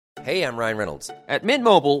Hey, I'm Ryan Reynolds. At Mint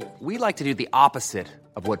Mobile, we like to do the opposite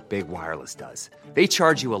of what Big Wireless does. They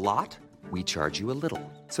charge you a lot, we charge you a little.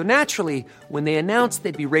 So naturally, when they announced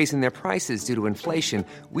they'd be raising their prices due to inflation,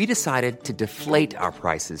 we decided to deflate our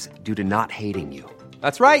prices due to not hating you.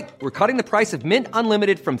 That's right. We're cutting the price of Mint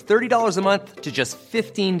Unlimited from $30 a month to just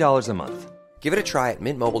 $15 a month. Give it a try at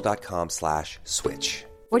mintmobile.com/switch.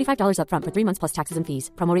 $45 up front for 3 months plus taxes and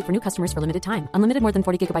fees. Promo rate for new customers for limited time. Unlimited more than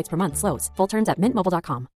 40 gigabytes per month. Slows full terms at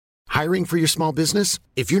mintmobile.com. Hiring for your small business?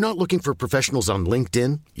 If you're not looking for professionals on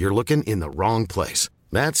LinkedIn, you're looking in the wrong place.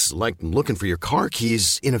 That's like looking for your car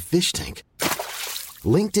keys in a fish tank.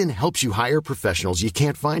 LinkedIn helps you hire professionals you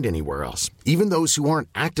can't find anywhere else, even those who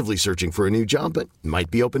aren't actively searching for a new job but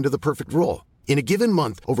might be open to the perfect role. In a given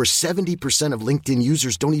month, over 70% of LinkedIn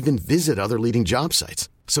users don't even visit other leading job sites.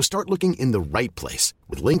 So start looking in the right place.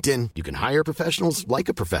 With LinkedIn, you can hire professionals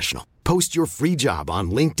like a professional. Post your free job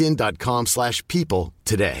on linkedin.com/people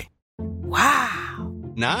today. Wow.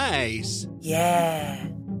 Nice. Yeah.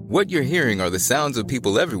 What you're hearing are the sounds of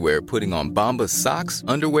people everywhere putting on Bombas socks,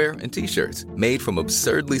 underwear, and T-shirts made from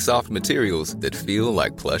absurdly soft materials that feel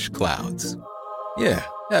like plush clouds. Yeah,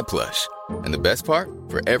 that plush. And the best part?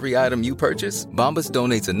 For every item you purchase, Bombas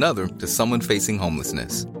donates another to someone facing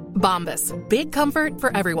homelessness. Bombas. Big comfort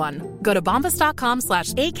for everyone. Go to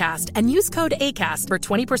bombas.com/ACAST and use code ACAST for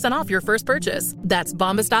 20% off your first purchase. That's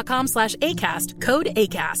bombas.com/ACAST. Code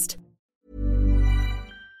ACAST.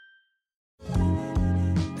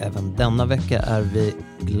 Även denna vecka är vi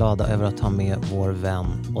glada över att ha med vår vän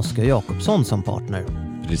Oskar Jakobsson som partner.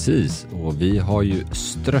 Precis, och vi har ju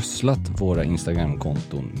strösslat våra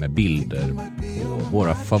Instagram-konton med bilder på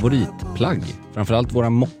våra favoritplagg. Framförallt våra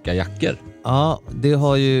mockajackor. Ja, det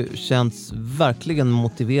har ju känts verkligen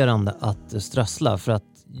motiverande att strössla för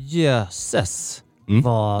att jösses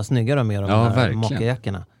vad snygga de är de här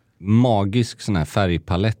mockajackorna. Magisk sån här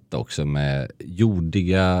färgpalett också med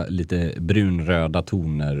jordiga, lite brunröda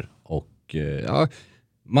toner och ja,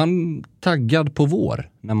 man taggad på vår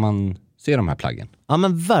när man ser de här plaggen. Ja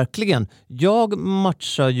men verkligen. Jag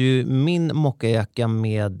matchar ju min mockajacka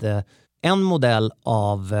med en modell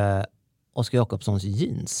av Oskar Jakobssons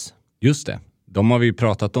jeans. Just det. De har vi ju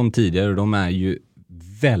pratat om tidigare och de är ju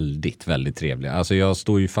väldigt, väldigt trevliga. Alltså jag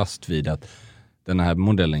står ju fast vid att den här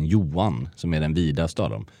modellen Johan, som är den vidaste av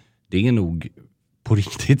dem, det är nog på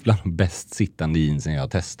riktigt bland de bäst sittande jeansen jag har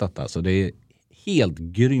testat. Alltså det är helt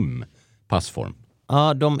grym passform.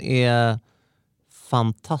 Ja, de är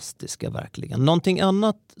fantastiska verkligen. Någonting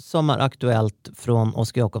annat som är aktuellt från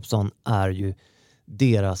Oskar Jakobsson är ju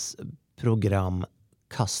deras program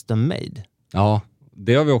Custom Made. Ja,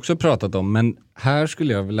 det har vi också pratat om, men här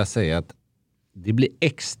skulle jag vilja säga att det blir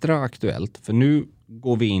extra aktuellt, för nu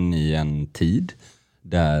går vi in i en tid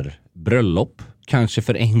där bröllop kanske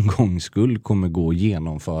för en gångs skull kommer gå att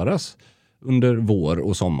genomföras under vår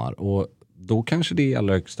och sommar, och då kanske det i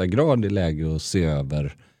allra högsta grad är läge att se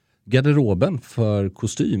över garderoben för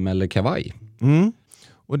kostym eller kavaj. Mm.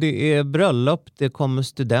 Och det är bröllop, det kommer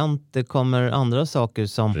student, det kommer andra saker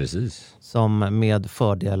som med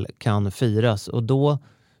fördel kan firas. Och då,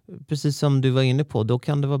 precis som du var inne på, då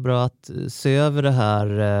kan det vara bra att se över det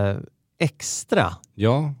här extra.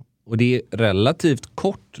 Ja, och det är relativt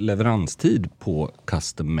kort leveranstid på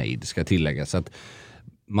Custom Made ska tilläggas. Så att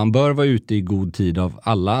man bör vara ute i god tid av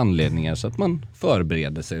alla anledningar så att man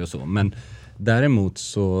förbereder sig och så. Men däremot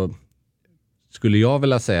så skulle jag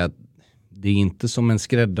vilja säga att det är inte som en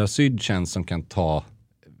skräddarsydd tjänst som kan ta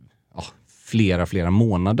flera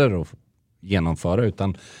månader att genomföra,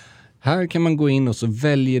 utan här kan man gå in och så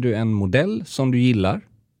väljer du en modell som du gillar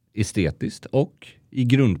estetiskt och i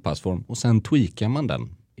grundpassform, och sen tweakar man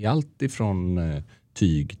den i allt ifrån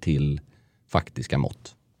tyg till faktiska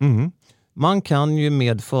mått. Mm. Man kan ju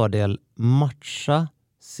med fördel matcha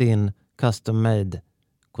sin custom made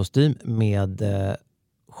kostym med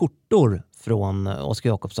skjortor från Oskar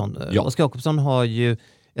Jakobsson. Ja. Oskar Jakobsson har ju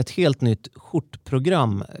ett helt nytt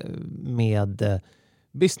skjortprogram med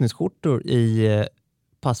businessskjortor i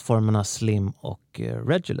passformerna slim och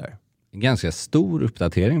regular. En ganska stor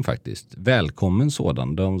uppdatering faktiskt. Välkommen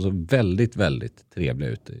sådan. De såg väldigt, väldigt trevliga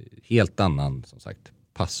ut. Helt annan, som sagt,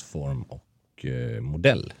 passform och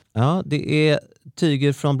modell. Ja, det är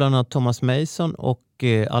tyger från bland annat Thomas Mason och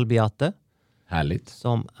Albiate. Härligt.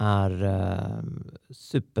 Som är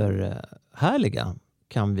superhärliga,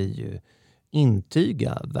 kan vi ju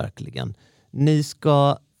intyga verkligen. Ni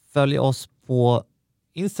ska följa oss på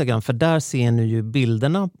Instagram, för där ser ni ju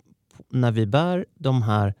bilderna när vi bär de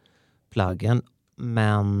här plaggen.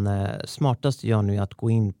 Men smartast gör ni att gå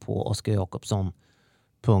in på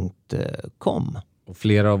oskarjakobsson.com. Och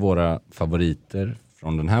flera av våra favoriter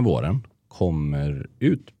från den här våren kommer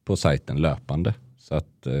ut på sajten löpande. Så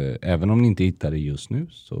att även om ni inte hittar det just nu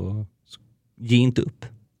så ge inte upp.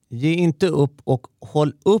 Ge inte upp och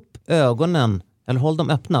håll upp ögonen, eller håll dem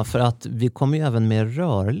öppna, för att vi kommer ju även med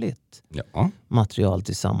rörligt material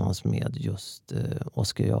tillsammans med just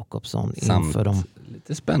Oskar Jakobsson. Samt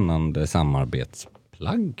lite spännande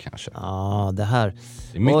samarbetsplagg kanske. Ja, det här.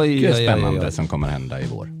 Det är mycket spännande som kommer hända i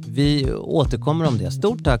vår. Vi återkommer om det.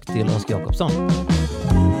 Stort tack till Oskar Jakobsson.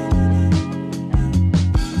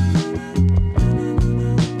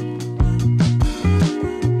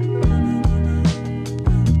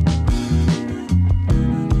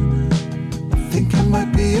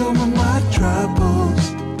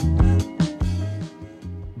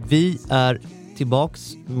 Vi är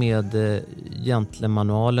tillbaks med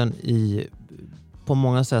Gentlemanualen i på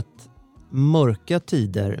många sätt mörka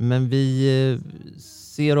tider, men vi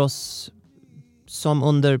ser oss som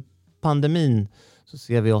under pandemin, så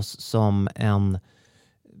ser vi oss som en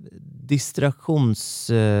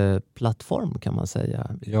distraktionsplattform kan man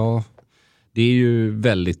säga. Ja, det är ju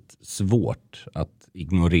väldigt svårt att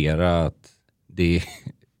ignorera att det är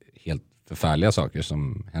helt förfärliga saker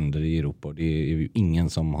som händer i Europa, och det är ju ingen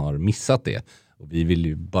som har missat det. Och vi vill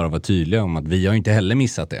ju bara vara tydliga om att vi har inte heller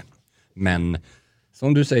missat det. Men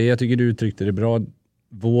som du säger, jag tycker du uttryckte det bra.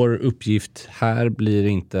 Vår uppgift här blir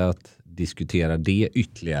inte att diskutera det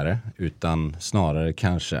ytterligare, utan snarare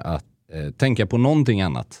kanske att tänka på någonting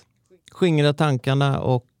annat. Skingra tankarna,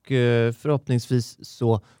 och förhoppningsvis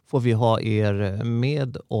så får vi ha er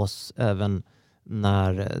med oss även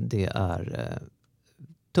när det är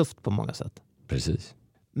tufft på många sätt. Precis.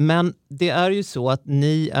 Men det är ju så att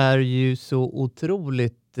ni är ju så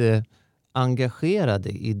otroligt engagerade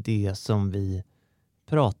i det som vi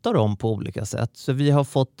pratar om på olika sätt. Så vi har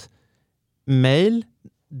fått mejl.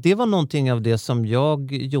 Det var någonting av det som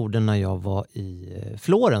jag gjorde när jag var i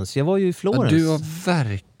Florens. Jag var ju i Florens. Ja, du har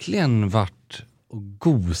verkligen varit och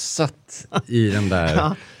gosat i den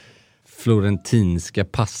där florentinska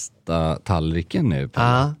pastatallriken nu.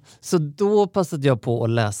 Ja, så då passade jag på att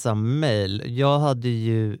läsa mejl. Jag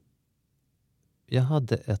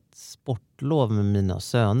hade ett sportlov med mina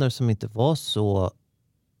söner som inte var så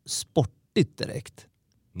sportigt direkt.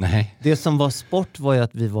 Nej. Det som var sport var ju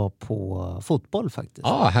att vi var på fotboll faktiskt.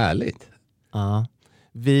 Ja, härligt. Ja.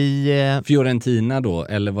 Fiorentina då,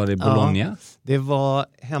 eller var det Bologna? Ja, det var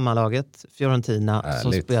hemmalaget Fiorentina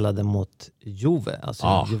som spelade mot Juve,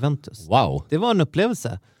 alltså Juventus. Wow. Det var en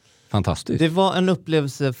upplevelse. Fantastiskt. Det var en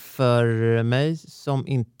upplevelse för mig som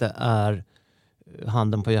inte är,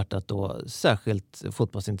 handen på hjärtat då, särskilt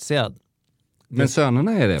fotbollsintresserad. Men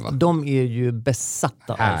sönerna är det, va? De är ju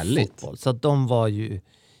besatta av fotboll. Så att de var ju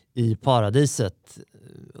i paradiset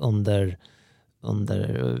under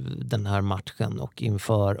den här matchen och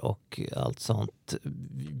inför och allt sånt.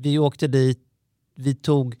 Vi åkte dit, vi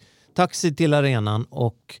tog taxi till arenan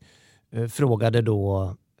och frågade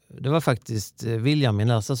då, det var faktiskt William, min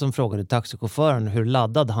läsare, som frågade taxichauffören hur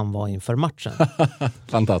laddad han var inför matchen.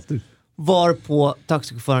 Fantastiskt. Varpå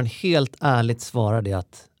taxichauffören helt ärligt svarade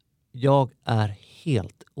att jag är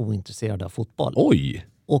helt ointresserad av fotboll. Oj!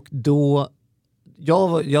 Och då,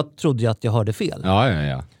 jag trodde ju att jag hörde fel.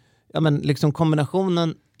 Ja. Ja, men liksom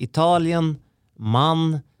kombinationen Italien,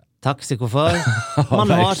 man, taxichaufför. Man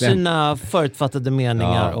har sina förutfattade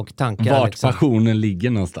meningar och tankar. Vart liksom passionen ligger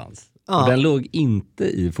någonstans. Ja. Och den låg inte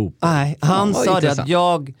i fotboll. Nej, han sa intressant. det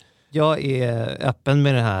att jag är öppen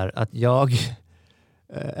med det här. Att jag...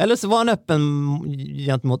 Eller så var han öppen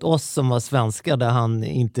gentemot oss som var svenskar, där han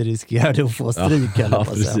inte riskerade att få stryk. Ja,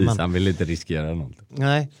 precis. Men, han ville inte riskera något.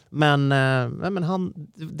 Nej, men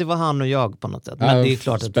det var han och jag på något sätt. Men det är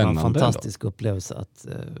klart att det var en fantastisk upplevelse. Att,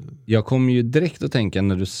 jag kom ju direkt att tänka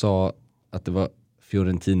när du sa att det var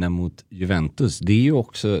Fiorentina mot Juventus. Det är ju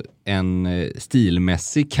också en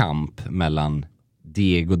stilmässig kamp mellan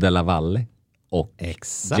Diego Della Valle och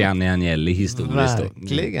Gianni Agnelli historiskt.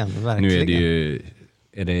 Verkligen. Nu är det ju...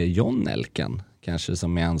 Är det John Elkan kanske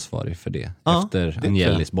som är ansvarig för det efter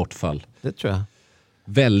Agnellis bortfall? Det tror jag.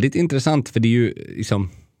 Väldigt intressant, för det är ju liksom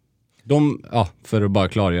för att bara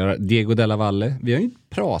klargöra, Diego Della Valle, vi har ju inte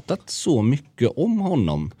pratat så mycket om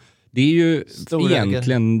honom. Det är ju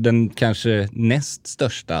egentligen den kanske näst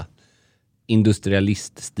största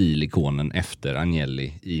industrialiststilikonen efter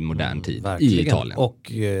Agnelli i modern tid i Italien.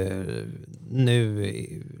 Och nu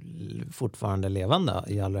fortfarande levande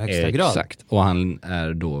i allra högsta grad. Exakt. Och han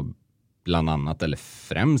är då bland annat, eller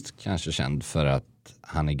främst kanske känd för att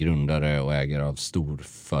han är grundare och ägare av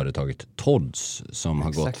storföretaget Todds, som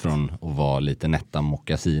har gått från att vara lite nätta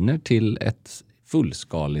mockasiner till ett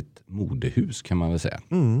fullskaligt modehus kan man väl säga.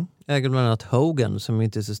 Äger bland annat Hogan som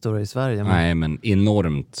inte är så stora i Sverige. Nej, men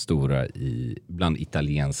enormt stora bland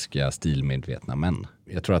italienska stilmedvetna män.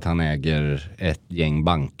 Jag tror att han äger ett gäng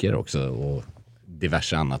banker också och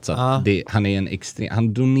diverse annat. Så att han är en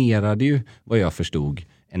han donerade ju, vad jag förstod,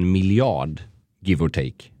 1 miljard, give or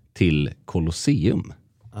take, till Colosseum.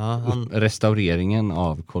 Restaureringen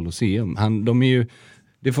av Colosseum. De är ju,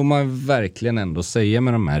 det får man verkligen ändå säga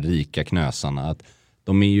med de här rika knösarna, att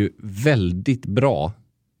de är ju väldigt bra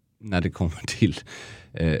när det kommer till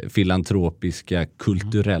filantropiska,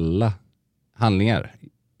 kulturella handlingar.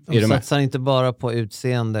 De satsar inte bara på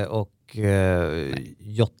utseende och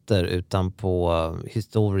jotter utan på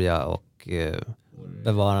historia och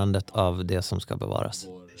bevarandet av det som ska bevaras.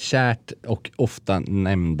 Kärt och ofta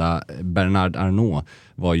nämnda Bernard Arnault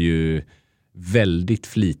var ju väldigt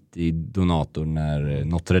flitig donator när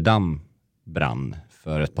Notre Dame brann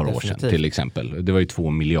för ett par år sedan till exempel. Det var ju 2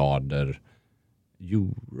 miljarder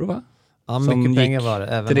euro, va? Ja, mycket pengar var det.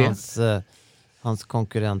 Även hans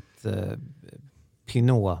konkurrent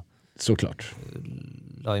Pinot såklart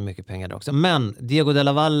la ju mycket pengar där också. Men Diego de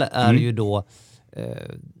la Valle är ju då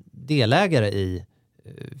delägare i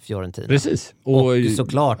Fiorentina. Precis. Och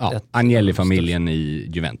såklart Agnelli-familjen i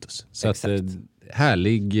Juventus. Så att,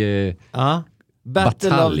 härlig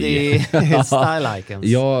Battle of the Style Icons.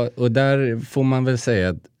 Ja, och där får man väl säga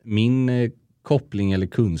att min koppling eller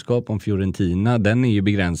kunskap om Fiorentina, den är ju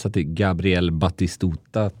begränsad till Gabriel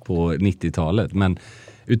Batistuta på 90-talet. Men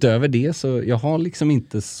utöver det så jag har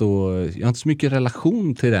inte så mycket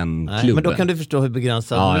relation till den klubben. Men då kan du förstå hur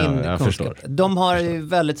begränsad min kunskap. Förstår. De har ju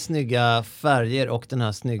väldigt snygga färger och den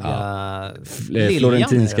här snygga liljan.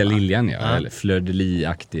 Florentinska liljan, eller fleur de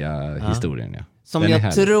lis-aktiga historien. Ja. Som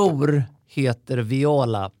jag tror heter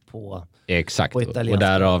Viola på exakt, på italienska. Och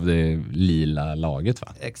därav det lila laget, va?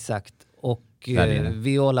 Exakt. Och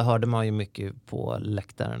Viola hörde man ju mycket på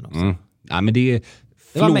läktaren också. Ja, men det är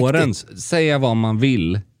Florens, säga vad man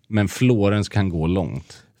vill, men Florens kan gå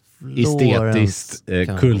långt. Estetiskt,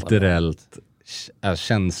 kulturellt,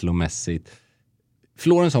 känslomässigt.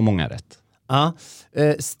 Florens har många rätt. Ja,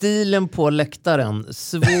 stilen på läktaren,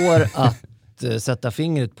 svår att sätta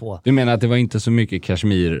fingret på. Du menar att det var inte så mycket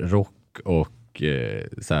kashmirrock och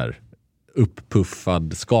så här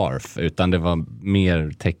upppuffad scarf, utan det var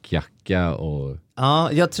mer täckjacka och...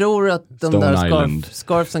 Ja, jag tror att de där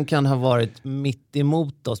scarfsen kan ha varit mitt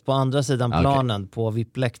emot oss på andra sidan planen på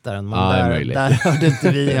VIP-läktaren. Men där hörde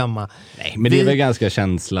inte vi hemma. Nej, men det är väl ganska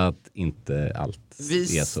känsla att inte allt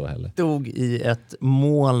är så heller. Vi stod i ett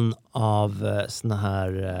moln av såna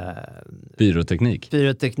här...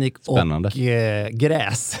 Pyroteknik Spännande. Och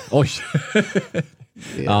gräs. Oj!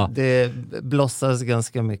 Det blossas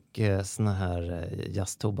ganska mycket såna här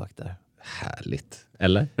jazztobak där. Härligt.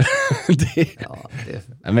 Eller?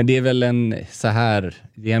 Men det är väl en så här,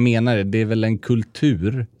 det jag menar, det är väl en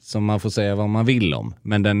kultur som man får säga vad man vill om.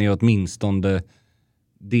 Men den är åtminstone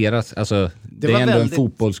deras, alltså det är ändå en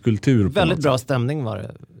fotbollskultur. Väldigt bra stämning var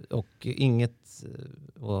det. Och inget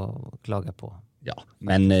att klaga på. Ja,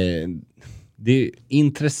 men det är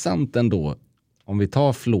intressant ändå. Om vi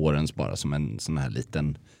tar Florens bara som en sån här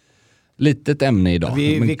litet ämne idag.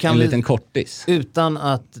 Vi kan en liten kortis. Utan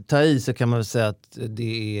att ta i så kan man väl säga att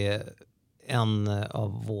det är en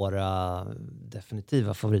av våra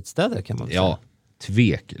definitiva favoritstäder, kan man väl säga. Ja,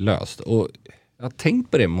 tveklöst. Och jag har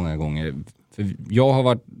tänkt på det många gånger. För jag har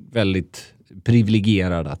varit väldigt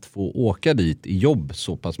privilegierad att få åka dit i jobb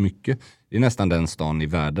så pass mycket. Det är nästan den stan i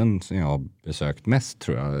världen som jag har besökt mest,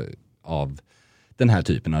 tror jag, av den här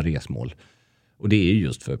typen av resmål. Och det är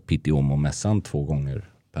just för Pitti Uomo-mässan 2 gånger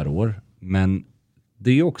per år. Men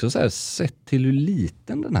det är också så här, sett till hur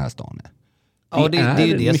liten den här stan är. Ja, det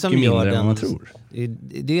är det som gör den, man tror.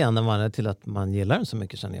 Det är en av anledningarna till att man gillar den så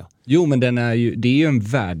mycket, känner jag. Jo, men det är ju en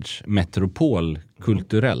världsmetropol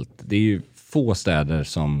kulturellt. Det är ju få städer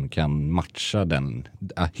som kan matcha den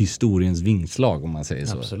historiens vingslag, om man säger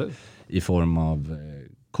så. Absolut. I form av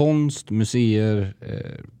konst, museer,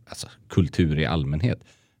 alltså kultur i allmänhet.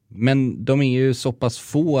 Men de är ju så pass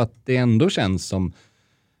få att det ändå känns som,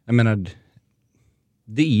 jag menar,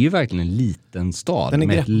 det är ju verkligen en liten stad. Den är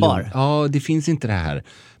greppbar. Ja, det finns inte det här.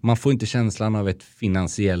 Man får inte känslan av ett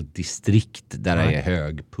finansiellt distrikt där det är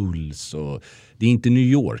hög puls. Och det är inte New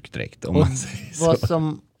York direkt, om man säger så. Vad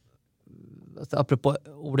som, alltså, apropå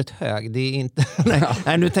ordet hög, det är inte...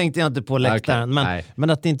 nej, nu tänkte jag inte på läktaren. Okay, men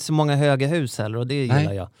att det inte är så många höga hus heller, och det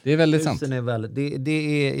gillar jag. Det är väldigt Husen sant. Är väldigt, det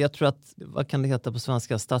är, jag tror att, vad kan det heta på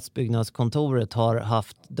svenska, Stadsbyggnadskontoret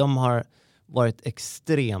de har varit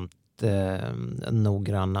extremt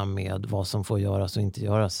noggranna med vad som får göras och inte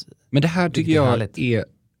göras. Men det här tycker jag är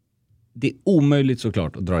det är omöjligt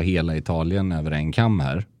såklart att dra hela Italien över en kam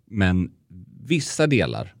här. Men vissa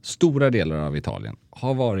delar, stora delar av Italien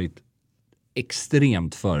har varit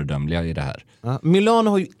extremt föredömliga i det här. Ja, Milano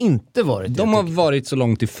har ju inte varit det. De har varit så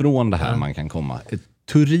långt ifrån det här man kan komma.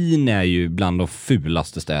 Turin är ju bland de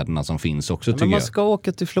fulaste städerna som finns också, tycker jag. Men man ska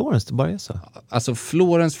åka till Florens, det bara är så. Alltså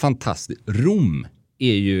Florens fantastiskt. Rom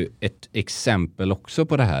är ju ett exempel också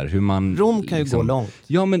på det här. Hur man, Rom kan ju gå långt.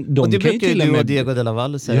 Ja, men de och det kan brukar ju till du och med... och Diego de la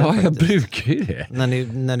Valle säga. Ja, faktiskt. jag brukar ju det.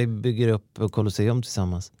 När ni bygger upp Colosseum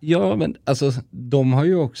tillsammans. Ja, men alltså de har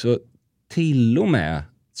ju också till och med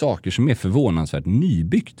saker som är förvånansvärt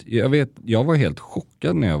nybyggt. Jag var helt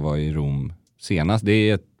chockad när jag var i Rom senast. Det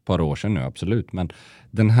är ett par år sedan nu, absolut. Men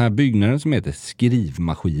den här byggnaden som heter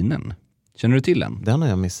Skrivmaskinen. Känner du till den? Den har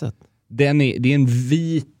jag missat. Det är en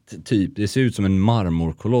vit typ. Det ser ut som en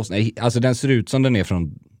marmorkoloss. Nej, alltså den ser ut som den är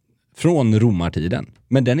från romartiden.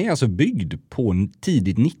 Men den är alltså byggd på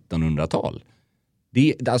tidigt 1900-tal.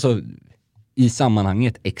 Det är alltså i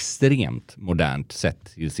sammanhanget extremt modernt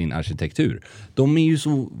sett i sin arkitektur. De är ju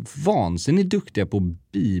så vansinnigt duktiga på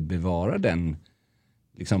att bibevara den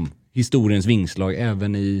liksom historiens vingslag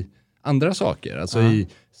även i andra saker. Alltså i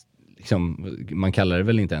liksom, man kallar det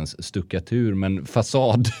väl inte ens stuckatur, men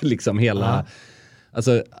fasad liksom hela.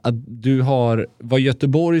 Alltså att du har vad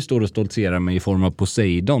Göteborg står och stoltserar med i form av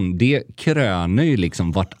Poseidon, det kröner ju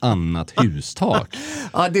liksom vartannat hustak.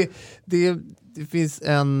 Ja, det finns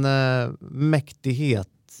en mäktighet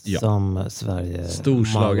som Sverige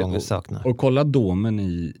många gånger saknar. Och kolla domen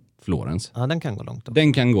i Florens. Ja, den kan gå långt.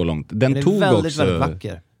 Den kan gå långt. Den är tog väldigt, också, väldigt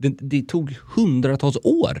vacker. Det tog hundratals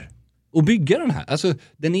år att bygga den här. Alltså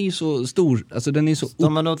den är ju så stor, alltså den är så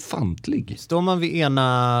ofantlig. Står man vid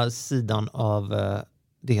ena sidan av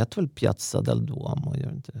det heter väl Piazza del Duomo,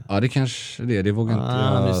 gör inte det? Ja, det kanske det vågar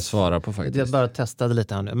inte jag svara på faktiskt. Jag bara testade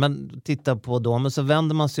lite här nu. Men titta på Domen så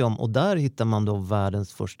vänder man sig om och där hittar man då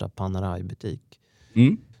världens första Panerai-butik.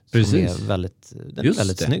 Precis. Som är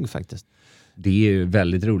väldigt snygg faktiskt. Det är ju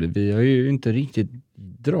väldigt roligt. Vi har ju inte riktigt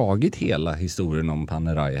dragit hela historien om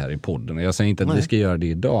Panerai här i podden. Jag säger inte att vi ska göra det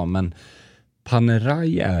idag, men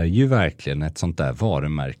Panerai är ju verkligen ett sånt där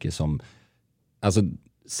varumärke som, alltså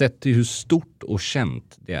sett till hur stort och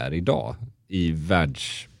känt det är idag i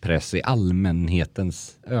världspress, i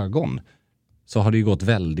allmänhetens ögon, så har det ju gått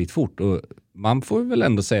väldigt fort. Och man får väl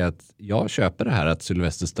ändå säga att jag köper det här att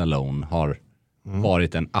Sylvester Stallone har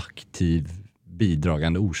varit en aktiv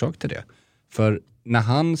bidragande orsak till det. För när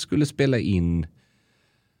han skulle spela in,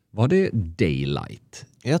 var det Daylight?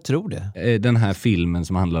 Jag tror det. Den här filmen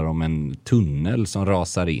som handlar om en tunnel som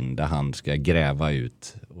rasar in där han ska gräva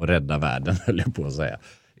ut och rädda världen, höll jag på att säga.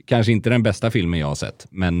 Kanske inte den bästa filmen jag har sett,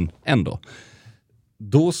 men ändå.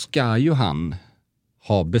 Då ska ju han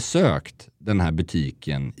ha besökt den här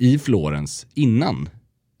butiken i Florens innan.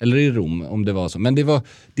 Eller i Rom, om det var så. Men det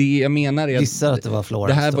jag menar är att det var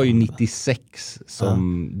Florens. Det här var ju 96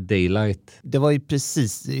 som Daylight. Det var ju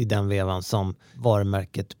precis i den vevan som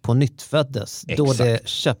varumärket på nytt föddes. Exakt. Då det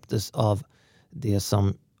köptes av det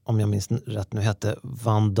som, om jag minns rätt nu, hette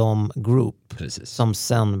Vendôme Group. Precis. Som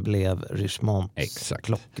sen blev Richemonts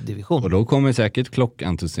klockdivision. Och då kommer säkert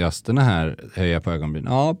klockentusiasterna här höja på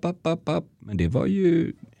ögonbrynen. Ja, men det var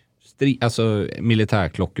ju alltså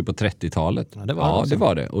militärklockor på 30-talet. Ja, det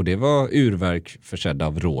var det. Och det var urverk försedda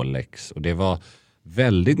av Rolex. Och det var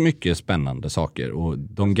väldigt mycket spännande saker. Och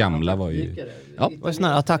de gamla var ju... Ja. Det var såna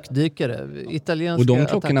här attackdykare. Italienska och de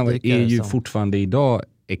klockorna är ju som fortfarande idag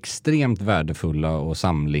extremt värdefulla, och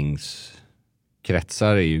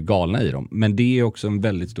samlingskretsar är ju galna i dem. Men det är också en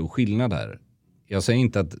väldigt stor skillnad här. Jag säger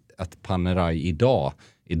inte att Panerai idag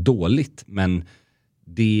är dåligt, men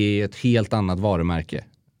det är ett helt annat varumärke.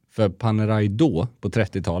 För Panerai då, på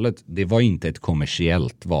 30-talet, det var inte ett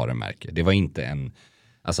kommersiellt varumärke. Det var inte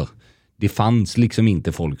alltså, det fanns liksom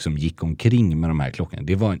inte folk som gick omkring med de här klockorna.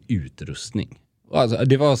 Det var en utrustning. Alltså,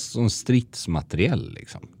 det var som stridsmateriell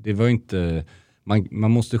liksom. Det var inte,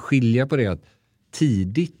 man måste skilja på det att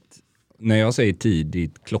tidigt, när jag säger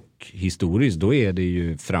tidigt klockhistoriskt, då är det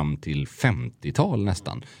ju fram till 50-tal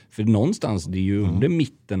nästan. För någonstans, det är ju under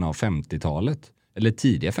mitten av 50-talet, eller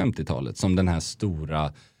tidiga 50-talet, som den här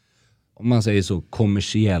stora, om man säger så,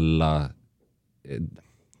 kommersiella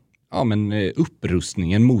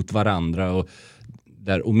upprustningen mot varandra, och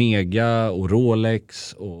där Omega och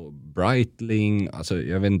Rolex och Breitling, alltså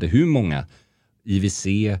jag vet inte hur många, IWC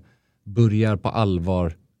börjar på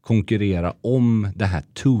allvar konkurrera om det här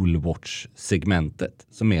toolwatch-segmentet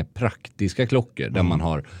som är praktiska klockor där man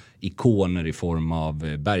har ikoner i form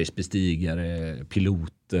av bergsbestigare,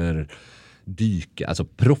 piloter, dykare. Alltså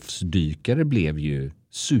proffsdykare blev ju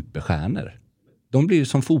superstjärnor. de blir ju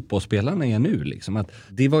som fotbollsspelarna är nu. Liksom. Att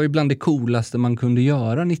det var ju bland det coolaste man kunde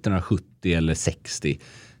göra 1970 eller 60.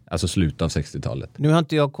 Alltså slutet av 60-talet. Nu har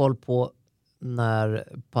inte jag koll på när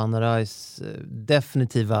Panerais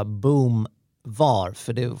definitiva boom var.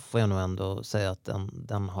 För det får jag nog ändå säga att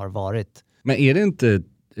den har varit. Men är det inte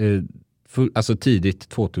alltså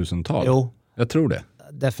tidigt 2000-tal? Jo. Jag tror det.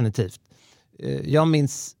 Definitivt.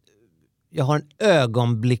 Jag har en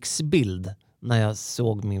ögonblicksbild när jag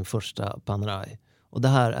såg min första Panerai. Och det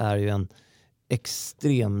här är ju en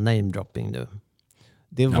extrem namedropping nu.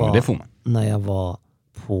 Det var men det får man. När jag var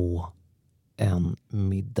på en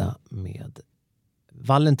middag med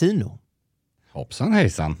Valentino. Hoppsan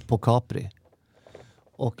hejsan. På Capri.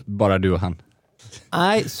 Och bara du och han?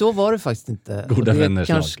 Nej, så var det faktiskt inte. Goda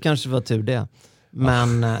vänners kanske var tur det.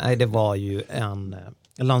 Men nej, det var ju en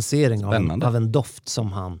lansering av en doft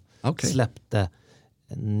som han släppte.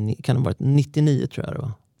 Kan det ha varit 99 tror jag det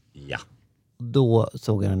var. Ja. Då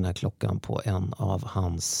såg jag den här klockan på en av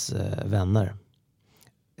hans vänner.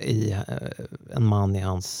 En man i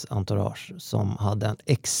hans entourage som hade en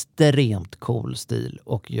extremt cool stil.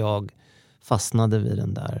 Och jag fastnade vid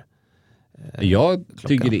den där jag klockan.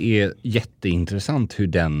 tycker det är jätteintressant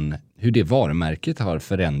hur det varumärket har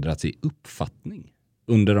förändrats i uppfattning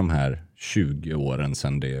under de här 20 åren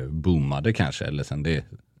sedan det boomade kanske, eller sedan det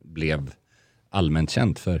blev allmänt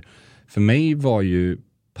känt. För mig var ju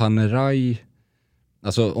Panerai,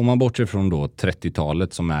 alltså om man bortser från då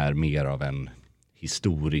 30-talet som är mer av en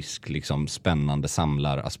historisk, liksom spännande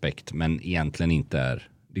samlaraspekt, men egentligen inte är,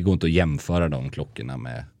 det går inte att jämföra de klockorna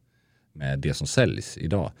med det som säljs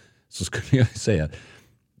idag. Så skulle jag säga,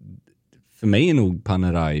 för mig är nog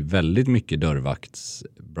Panerai väldigt mycket dörrvakts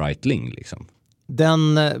Breitling liksom.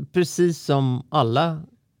 Den, precis som alla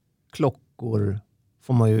klockor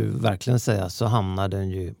får man ju verkligen säga, så hamnar den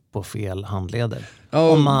ju på fel handleder.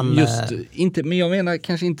 Ja, inte, men jag menar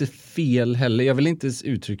kanske inte fel heller. Jag vill inte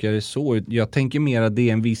uttrycka det så. Jag tänker mer att det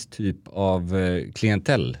är en viss typ av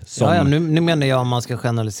klientell. Som... Nu menar jag om man ska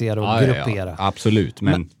generalisera och gruppera. Ja, absolut,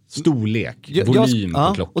 men storlek, volym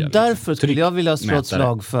på klockan. Och därför skulle jag vilja slå ett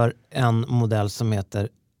slag för en modell som heter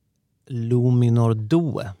Luminor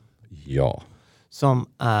Due. Ja. Som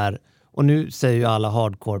är, och nu säger ju alla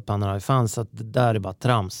hardcore Panerai-fans att det där är bara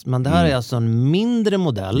trams. Men det här är alltså en mindre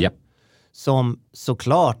modell som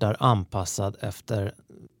såklart är anpassad efter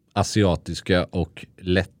asiatiska och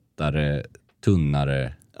lättare,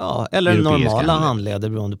 tunnare. Ja, eller normala handleder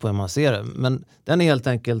beroende på hur man ser det. Men den är helt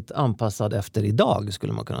enkelt anpassad efter idag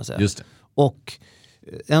skulle man kunna säga. Just det. Och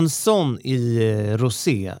en sån i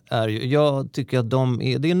rosé är ju, jag tycker att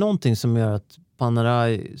det är någonting som gör att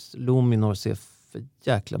Panerai Luminor ser för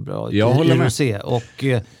jäkla bra jag håller med. Rosé. Och,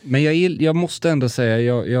 men jag måste ändå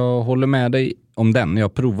säga, jag håller med dig om den. Jag har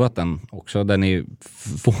provat den också. Den är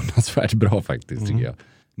förvånansvärt bra faktiskt tycker jag.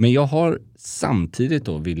 Men jag har samtidigt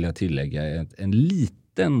då, vill jag tillägga, en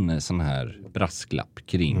liten sån här brasklapp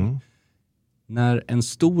kring när en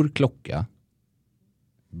stor klocka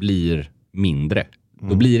blir mindre.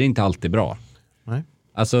 Då blir det inte alltid bra. Nej.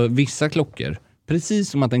 Alltså vissa klockor, precis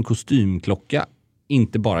som att en kostymklocka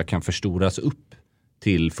inte bara kan förstoras upp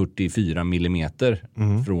till 44 millimeter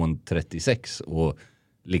från 36 och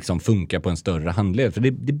liksom funka på en större handled. För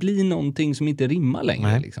det blir någonting som inte rimmar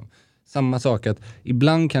längre. Liksom. Samma sak att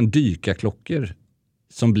ibland kan dyka klockor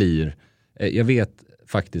som blir, jag vet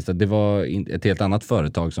faktiskt att det var ett helt annat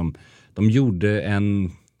företag som de gjorde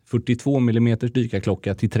en 42 millimeters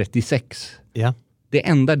dykarklocka till 36. Ja. Det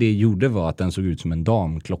enda det gjorde var att den såg ut som en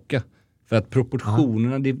damklocka. För att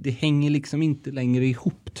proportionerna, det hänger liksom inte längre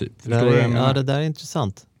ihop typ. Det där är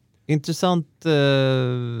intressant. Intressant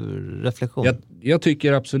reflektion. Jag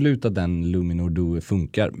tycker absolut att den Luminor Due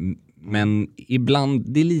funkar. Men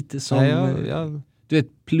ibland, det är lite som... Du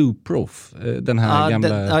vet, Pluprof, den här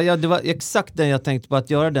gamla... det var exakt den jag tänkte på. Att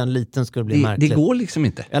göra den liten skulle bli märkligt. Det går liksom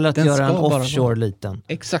inte. Eller att göra en offshore liten.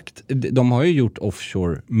 Exakt. De har ju gjort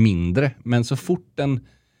offshore mindre. Men så fort den...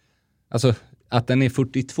 Alltså, att den är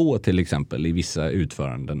 42 till exempel i vissa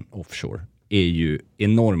utföranden offshore är ju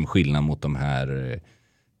enorm skillnad mot de här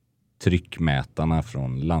tryckmätarna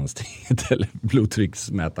från landstinget eller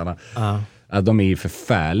blodtrycksmätarna. Att de är ju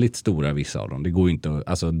förfärligt stora vissa av dem. Det går inte att,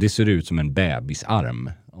 alltså det ser ut som en bebisarm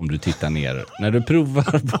om du tittar ner när du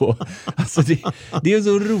provar på. Alltså det är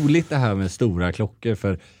så roligt det här med stora klockor,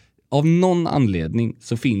 för av någon anledning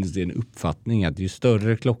så finns det en uppfattning att ju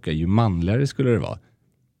större klocka ju manligare skulle det vara.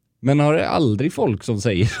 Men har det aldrig folk som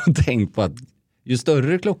säger och tänkt på att ju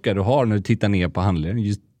större klocka du har när du tittar ner på handleden,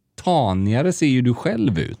 ju tanigare ser ju du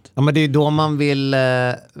själv ut. Ja, men det är då man vill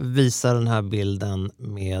visa den här bilden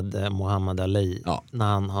med Muhammad Ali. Ja. När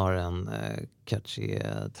han har en catchy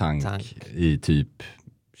tank. I typ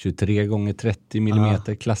 23 gånger 30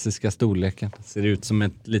 millimeter, klassiska storleken. Ser ut som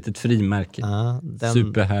ett litet frimärke.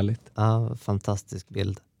 Superhärligt. Ja, fantastisk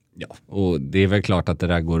bild. Ja, och det är väl klart att det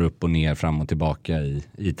där går upp och ner, fram och tillbaka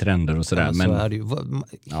i trender och sådär. Ja, men så är det ju.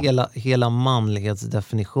 Hela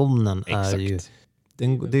manlighetsdefinitionen är ju...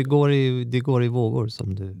 Det går i vågor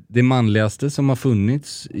som du... Det manligaste som har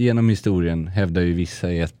funnits genom historien hävdar ju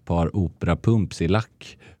vissa i ett par operapumps i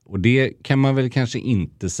lack. Och det kan man väl kanske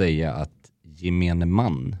inte säga att gemene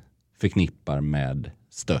man förknippar med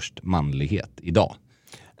störst manlighet idag.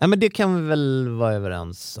 Ja, men det kan vi väl vara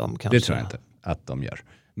överens om kanske. Det tror jag inte att de gör.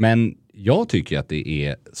 Men jag tycker att det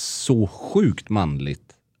är så sjukt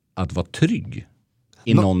manligt att vara trygg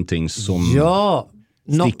i någonting som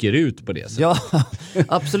sticker ut på det sättet. Ja,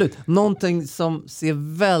 absolut. Någonting som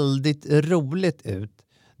ser väldigt roligt ut,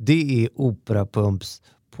 det är operapumps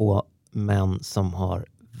på män som har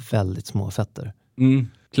väldigt små fötter.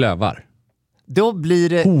 Klövar. Då blir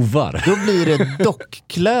det hovar. Då blir det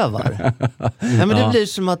dockklövar. Ja, men det blir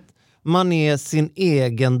som att man är sin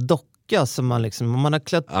egen docka, som man har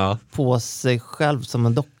klätt på sig själv som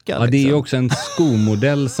en docka. Ja, det är ju också en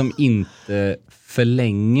skomodell som inte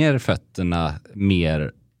förlänger fötterna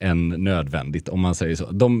mer än nödvändigt, om man säger så.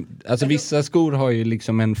 Alltså vissa skor har ju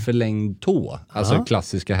liksom en förlängd tå, alltså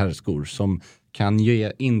klassiska herrskor, som kan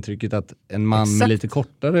ge intrycket att en man med lite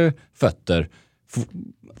kortare fötter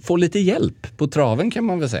får lite hjälp på traven, kan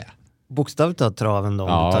man väl säga. Bokstavligt av traven då, om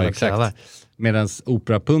du talar klövar. Medan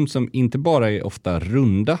operapump som inte bara är ofta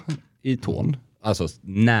runda i tån, alltså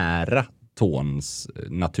nära tåns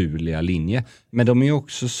naturliga linje, men de är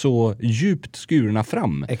också så djupt skurna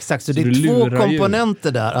fram. Exakt, så det är två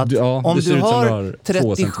komponenter där. Att om du har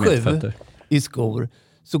 37 i skor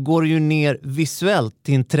så går det ju ner visuellt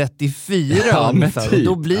till en 34 ungefär. Typ. Och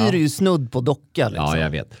då blir det ju snudd på docka. Liksom. Ja, jag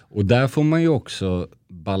vet. Och där får man ju också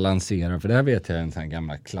balansera, för där vet jag en sån här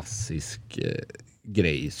gammal klassisk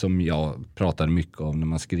grej som jag pratade mycket om när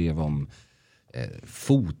man skrev om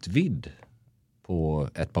fotvidd på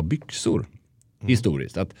ett par byxor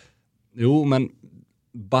historiskt. Att, men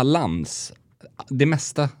balans, det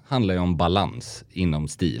mesta handlar ju om balans inom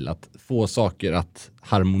stil. Att få saker att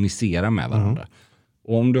harmonisera med varandra.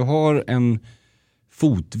 Och om du har en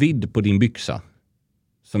fotvidd på din byxa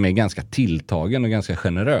som är ganska tilltagen och ganska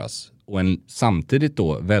generös och en samtidigt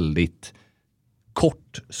då väldigt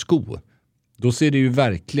kort sko, då ser det ju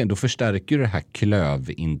verkligen, då förstärker det här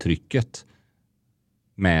klövintrycket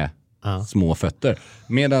med små fötter.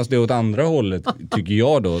 Medan det åt andra hållet tycker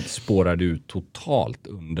jag då spårar ut totalt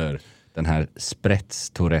under den här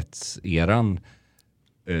sprätts-Tourettes-eran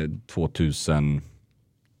 2007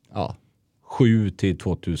 till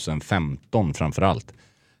 2015 framförallt.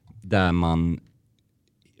 Där man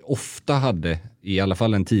ofta hade, i alla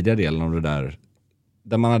fall en tidigare del av det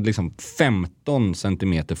där man hade liksom 15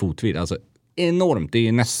 centimeter fotvidd. Alltså enormt, det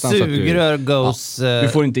är nästan sugrör så att goes... du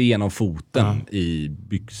får inte igenom foten i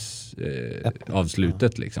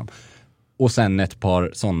avslutet liksom. Och sen ett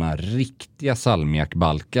par sådana riktiga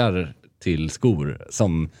salmiakbalkar till skor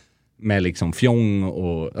som med liksom fjong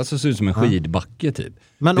och alltså ser ut som en skidbacke typ.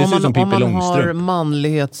 Men om man har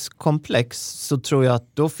manlighetskomplex så tror jag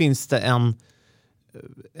att då finns det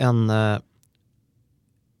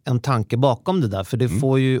en tanke bakom det där. För det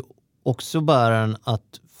får ju också bäraren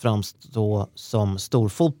att framstå som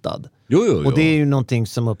storfotad. Jo. Och det är ju någonting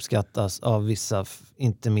som uppskattas av vissa,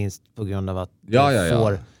 inte minst på grund av att det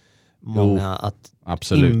får många att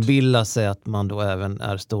inbilla sig att man då även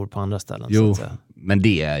är stor på andra ställen. Jo, så att säga. Men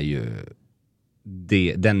det är ju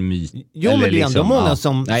den myten. Jo, men det är ändå många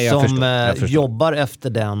som jobbar efter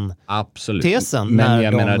den tesen. Men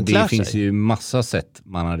jag menar, det finns ju massa sätt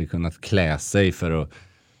man hade kunnat klä sig för att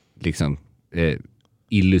liksom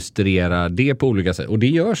illustrera det på olika sätt. Och det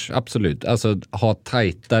görs absolut. Alltså ha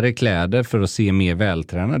tajtare kläder för att se mer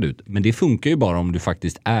vältränad ut. Men det funkar ju bara om du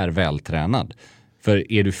faktiskt är vältränad.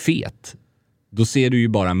 För är du fet, då ser du ju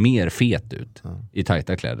bara mer fet ut i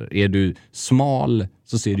tajta kläder. Är du smal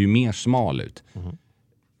så ser du ju mer smal ut.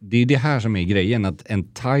 Det är det här som är grejen, att en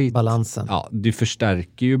tajt... Balansen. Ja, du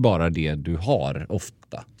förstärker ju bara det du har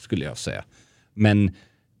ofta, skulle jag säga. Men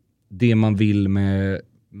det man vill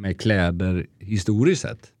med kläder historiskt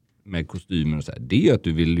sett, med kostymer och så här, det är att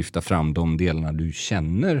du vill lyfta fram de delarna du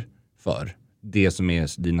känner för. Det som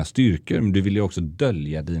är dina styrkor, men du vill ju också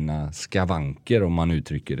dölja dina skavanker, om man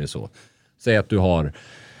uttrycker det så. Säg att du har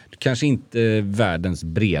kanske inte världens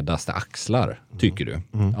bredaste axlar, tycker du.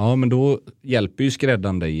 Ja, men då hjälper ju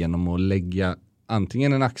skräddaren dig genom att lägga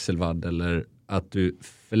antingen en axelvadd eller att du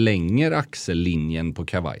förlänger axellinjen på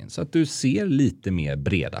kavajen så att du ser lite mer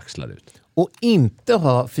bredaxlad ut. Och inte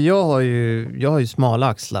ha, för jag har ju smala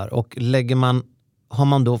axlar och har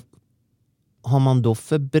man då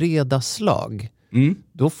för breda slag,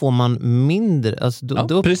 då får man mindre, alltså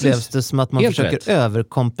då upplevs det som att man försöker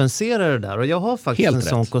överkompensera det där. Och jag har faktiskt en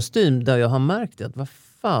sån kostym där jag har märkt att vad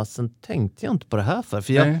fasen tänkte jag inte på det här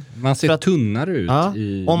för man ser tunnare ut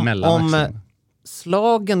i mellanaxeln. Om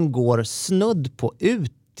slagen går snudd på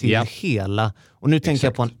ut till hela, och nu tänker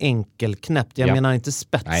jag på en enkel knäppt. Jag menar inte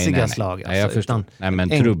spetsiga slag. Alltså, jag utan men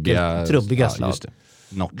trubbiga slag. Just det.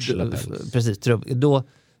 Notch. Precis, då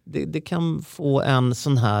det kan få en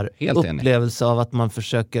sån här upplevelse av att man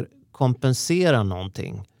försöker kompensera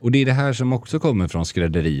någonting. Och det är det här som också kommer från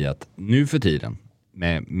skrädderiet nu för tiden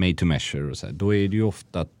med made to measure och så här. Då är det ju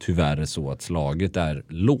ofta tyvärr så att slaget är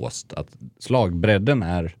låst, att slagbredden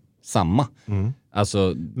är samma.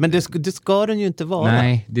 Alltså, men det ska den ju inte vara.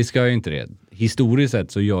 Nej, det ska ju inte det. Historiskt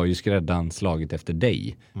sett så gör ju skräddaren slaget efter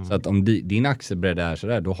dig. Så att om din axelbredd är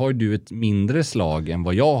sådär, då har du ett mindre slag än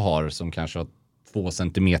vad jag har som kanske har 2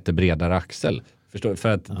 centimeter bredare axel. Förstår? För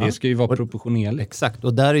att det ska ju vara proportionellt. Exakt,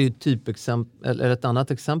 och där är ju eller ett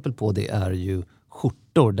annat exempel på det är ju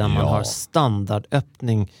skjortor där man har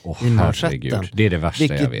standardöppning i manschetten. Det är det värsta jag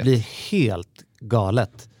vet. Vilket blir helt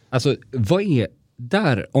galet. Alltså, vad är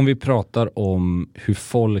där, om vi pratar om hur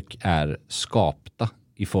folk är skapta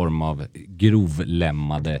i form av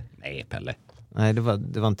grovlämmade... Nej, Pelle. Nej, det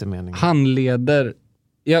var inte meningen. Handleder...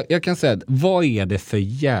 Jag kan säga att vad är det för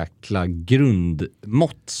jäkla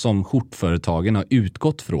grundmått som skjortföretagen har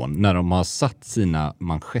utgått från när de har satt sina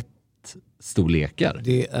manschettstorlekar?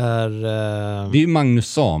 Det är ju Magnus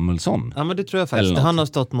Samuelsson. Ja, men det tror jag faktiskt. Han har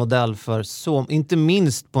stått modell för så, inte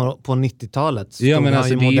minst på 90-talet. Ja, men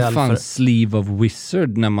alltså det är fan sleeve of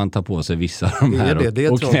wizard när man tar på sig vissa av de här. Det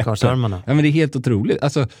är trollkarlsarmarna. Ja, men det är helt otroligt.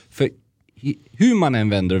 Alltså, för hur man än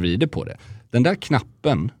vänder och vrider på det. Den där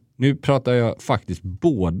knappen, nu pratar jag faktiskt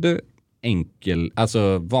både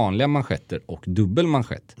alltså vanliga manschetter och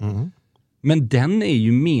dubbelmanschett. Men den är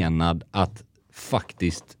ju menad att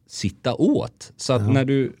faktiskt sitta åt. Så att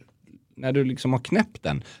när du liksom har knäppt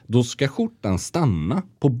den, då ska skjortan stanna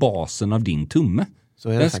på basen av din tumme.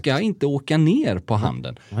 Den ska inte åka ner på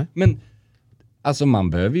handen. Men alltså man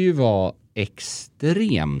behöver ju vara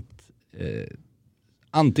extremt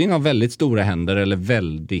antingen ha väldigt stora händer eller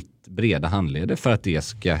väldigt breda handleder för att det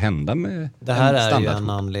ska hända med det här är ju en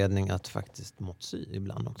anledning att faktiskt måtsy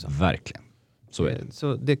ibland också. Verkligen. Så är det.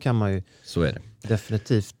 Så det kan man ju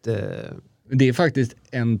definitivt... Det är faktiskt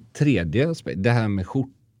en tredje aspekt. Det här med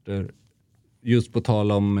skjortor. Just på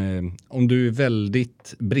tal om du är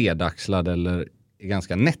väldigt bredaxlad eller är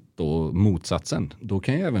ganska nätt och motsatsen. Då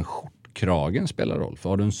kan ju även skjortkragen spela roll. För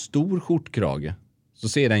har du en stor skjortkrage så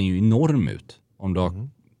ser den ju enorm ut. Om du har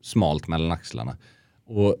smalt mellan axlarna.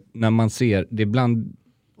 Och när man ser, det är ibland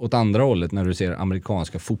åt andra hållet när du ser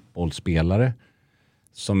amerikanska fotbollsspelare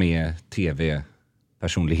som är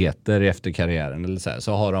tv-personligheter efter karriären eller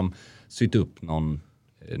så har de sytt upp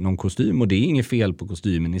någon kostym och det är inget fel på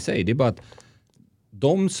kostymen i sig. Det är bara att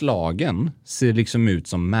de slagen ser liksom ut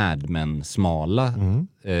som Mad Men smala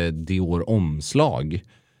Dior-omslag.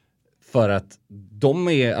 För att de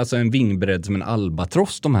är alltså en vingbredd som en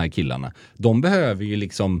albatross, de här killarna. De behöver ju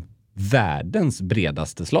liksom världens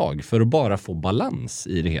bredaste slag för att bara få balans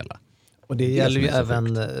i det hela. Och det gäller ju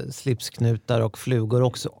även slipsknutar och flugor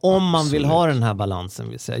också. Om man vill ha den här balansen,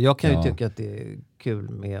 vill säga. Jag kan ju tycka att det är kul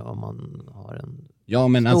med om man har en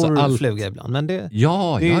stor fluga ibland. Men det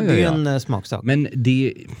är en smaksak.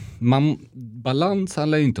 Men balans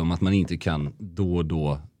handlar ju inte om att man inte kan då och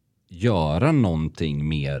då göra någonting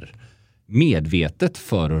mer medvetet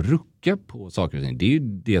för att rucka på saker och ting. Det är ju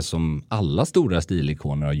det som alla stora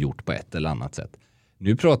stilikoner har gjort på ett eller annat sätt.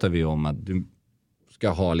 Nu pratar vi om att du ska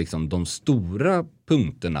ha liksom de stora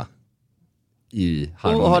punkterna i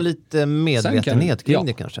harmoni. Och ha lite medvetenhet kring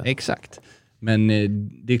det kanske. Exakt. Men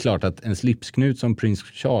det är klart att en slipsknut som Prins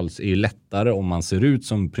Charles är lättare om man ser ut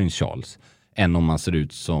som Prins Charles än om man ser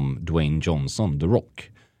ut som Dwayne Johnson, The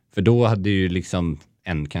Rock. För då hade ju liksom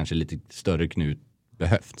en kanske lite större knut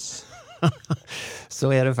behövts.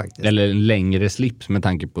 Så är det faktiskt. Eller en längre slips med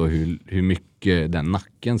tanke på hur mycket den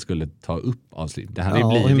nacken skulle ta upp av slips. Det här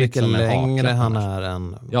och hur mycket längre han är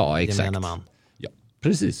än gemene man. Ja,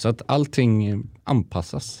 precis. Så att allting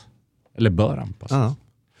anpassas. Eller bör anpassas.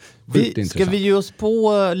 Ska vi ge oss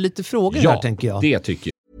på lite frågor här, tänker jag? Det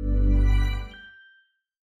tycker jag.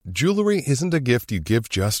 Jewelry isn't a gift you give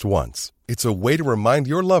just once. It's a way to remind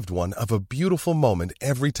your loved one of a beautiful moment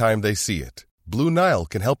every time they see it. Blue Nile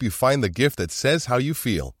can help you find the gift that says how you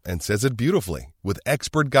feel and says it beautifully with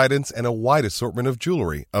expert guidance and a wide assortment of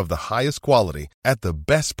jewelry of the highest quality at the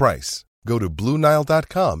best price. Go to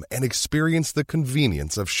BlueNile.com and experience the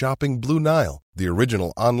convenience of shopping Blue Nile, the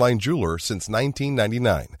original online jeweler since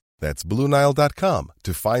 1999. That's BlueNile.com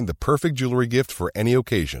to find the perfect jewelry gift for any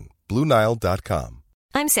occasion. BlueNile.com.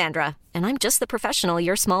 I'm Sandra, and I'm just the professional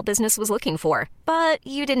your small business was looking for. But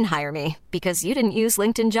you didn't hire me because you didn't use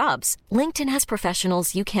LinkedIn Jobs. LinkedIn has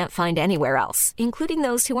professionals you can't find anywhere else, including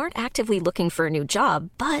those who aren't actively looking for a new job,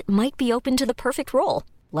 but might be open to the perfect role,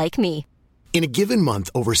 like me. In a given month,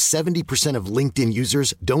 over 70% of LinkedIn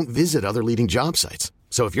users don't visit other leading job sites.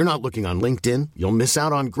 So if you're not looking on LinkedIn, you'll miss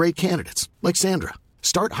out on great candidates like Sandra.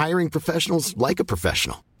 Start hiring professionals like a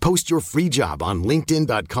professional. Post your free job on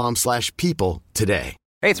linkedin.com/people today.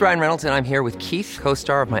 Hey, it's Ryan Reynolds, and I'm here with Keith,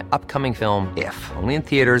 co-star of my upcoming film, If, only in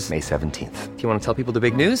theaters May 17th. Do you want to tell people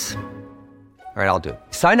the big news? All right, I'll do it.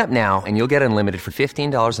 Sign up now and you'll get unlimited for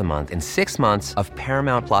 $15 a month and 6 months of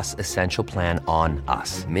Paramount Plus Essential Plan on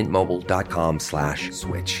us.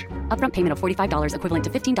 MintMobile.com/switch. Upfront payment of $45 equivalent to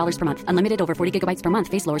 $15 per month. Unlimited over 40 gigabytes per month.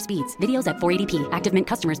 Face lower speeds. Videos at 480p. Active Mint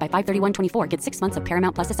customers by 531.24 get 6 months of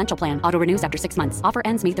Paramount Plus Essential Plan. Auto renews after 6 months. Offer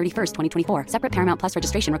ends May 31st, 2024. Separate Paramount Plus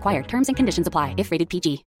registration required. Terms and conditions apply if rated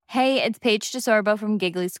PG. Hey, it's Paige DeSorbo from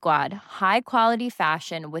Giggly Squad. High quality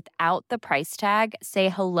fashion without the price tag. Say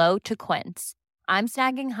hello to Quince. I'm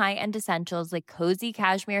snagging high-end essentials like cozy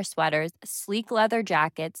cashmere sweaters, sleek leather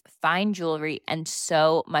jackets, fine jewelry, and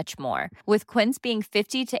so much more. With Quince being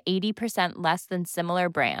 50 to 80% less than similar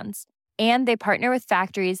brands. And they partner with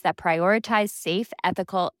factories that prioritize safe,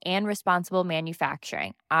 ethical, and responsible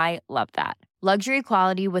manufacturing. I love that. Luxury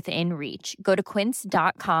quality within reach. Go to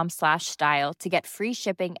quince.com/style to get free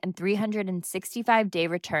shipping and 365-day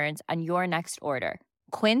returns on your next order.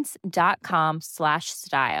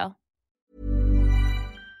 Quince.com/style.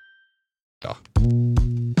 Ja.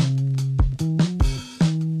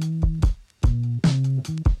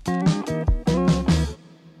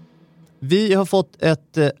 Vi har fått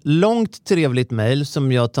ett långt trevligt mejl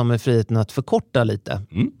som jag tar mig friheten att förkorta lite.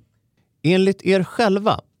 Enligt er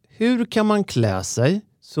själva, hur kan man klä sig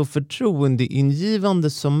så förtroendeingivande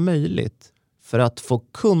som möjligt för att få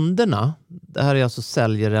kunderna, det här är alltså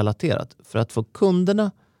säljarrelaterat, för att få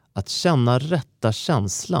kunderna att känna rätta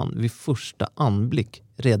känslan vid första anblick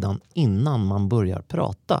redan innan man börjar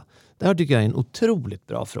prata? Det här tycker jag är en otroligt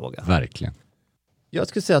bra fråga. Verkligen. Jag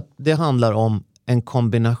skulle säga att det handlar om en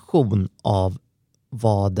kombination av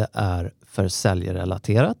vad det är för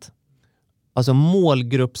säljarrelaterat. Alltså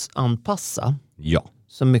målgruppsanpassa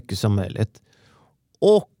så mycket som möjligt.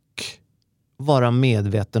 Och vara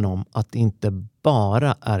medveten om att det inte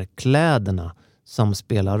bara är kläderna som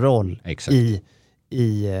spelar roll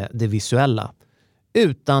i det visuella.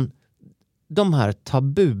 Utan de här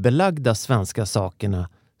tabubelagda svenska sakerna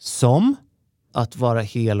som att vara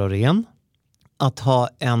hel och ren, att ha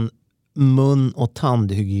en mun- och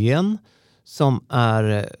tandhygien som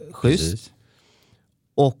är schysst. Precis.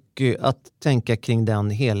 Och att tänka kring den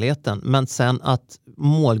helheten. Men sen att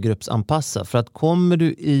målgruppsanpassa. För att kommer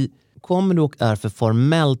du och är för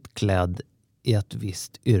formellt klädd i ett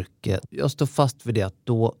visst yrke, jag står fast vid det att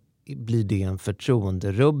då blir det en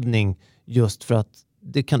förtroenderubbning, just för att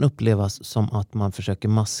det kan upplevas som att man försöker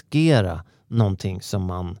maskera någonting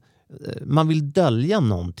som man vill dölja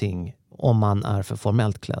någonting om man är för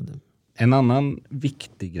formellt klädd. En annan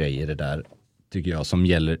viktig grej i det där tycker jag som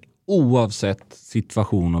gäller oavsett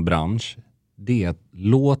situation och bransch, det är att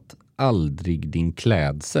låt aldrig din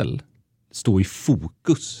klädsel stå i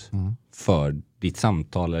fokus för ditt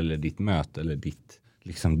samtal eller ditt möte eller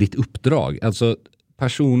ditt uppdrag. Alltså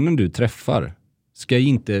personen du träffar ska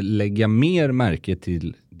inte lägga mer märke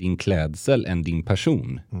till din klädsel än din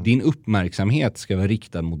person. Din uppmärksamhet ska vara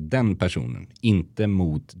riktad mot den personen, inte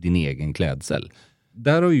mot din egen klädsel.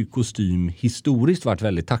 Där har ju kostym historiskt varit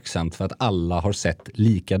väldigt tacksamt för att alla har sett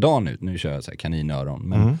likadan ut. Nu kör jag så här kaninöron,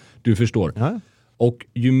 men du förstår. Ja. Och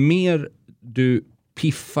ju mer du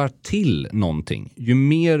piffar till någonting, ju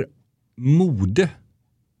mer mode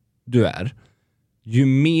du är, ju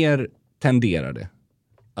mer tenderar det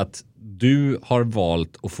att du har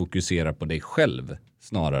valt att fokusera på dig själv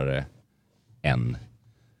snarare än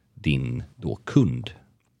din då kund.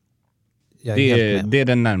 Det är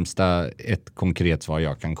den närmsta ett konkret svar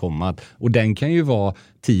jag kan komma. Och den kan ju vara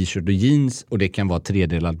t-shirt och jeans och det kan vara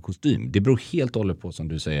tredelad kostym. Det beror helt och hållet på, som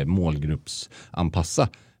du säger, målgruppsanpassa.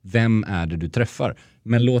 Vem är det du träffar?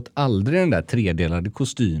 Men låt aldrig den där tredelade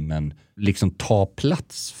kostymen liksom ta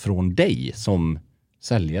plats från dig som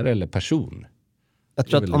säljare eller person. Jag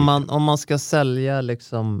tror att om man ska sälja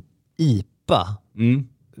liksom IPA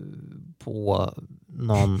på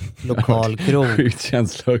någon lokal krog. Sjukt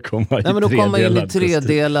känsla att komma i Då kommer man in i tredelad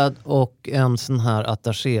tredelad och en sån här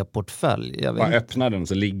attachéportfölj. Man öppnar den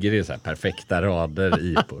så ligger det så här perfekta rader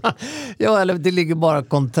i på. Ja, eller det ligger bara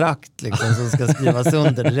kontrakt liksom, som ska skrivas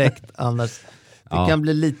under direkt. Annars det kan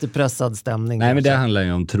bli lite pressad stämning. Nej, men det handlar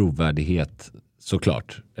ju om trovärdighet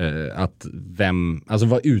såklart. Alltså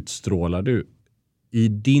vad utstrålar du i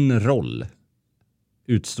din roll?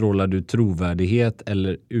 Utstrålar du trovärdighet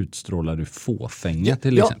eller utstrålar du fåfänga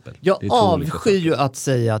till exempel? Jag avskyr ju att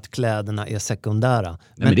säga att kläderna är sekundära.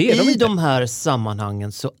 Men det är i de här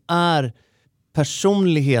sammanhangen så är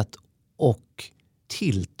personlighet och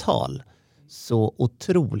tilltal så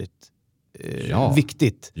otroligt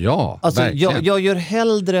viktigt. Ja, alltså, verkligen. jag gör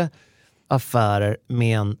hellre affärer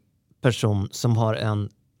med en person som har en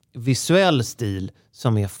visuell stil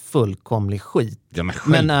som är fullkomlig skit. Ja,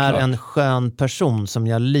 men är en skön person som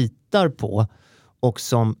jag litar på och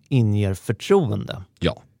som inger förtroende.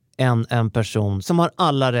 Ja. Än en person som har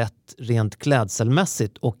alla rätt rent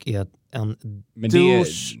klädselmässigt och är en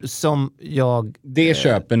douche som jag... Det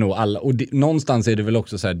köper nog alla. Och någonstans är det väl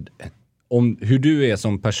också så här, om hur du är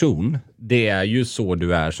som person, det är ju så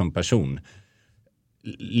du är som person.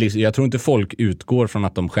 Jag tror inte folk utgår från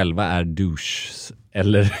att de själva är douches.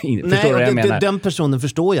 Eller, förstår du jag menar? Den personen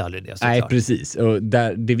förstår ju aldrig det. Nej, precis. Och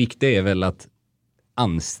det viktiga är väl att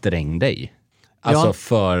ansträng dig. Alltså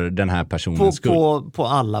för den här personens skull. På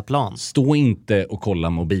alla plan. Stå inte och kolla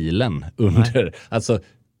mobilen under. Nej. Alltså,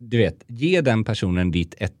 du vet, ge den personen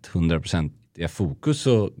ditt 100% fokus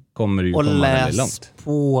så kommer du ju komma väldigt långt. Och läs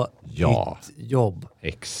på ditt jobb.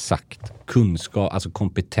 Exakt. Kunskap, alltså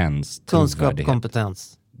kompetens. Kunskap,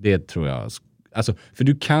 kompetens. Det tror jag. Alltså, för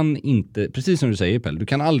du kan inte, precis som du säger Pelle, du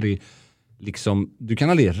kan aldrig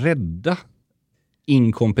rädda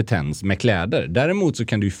inkompetens med kläder. Däremot så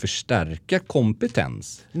kan du förstärka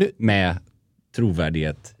kompetens med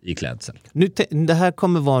trovärdighet i klädsel. Det här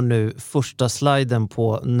kommer vara nu första sliden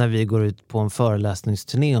på när vi går ut på en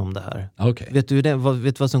föreläsningsturné om det här. Okay. Vet du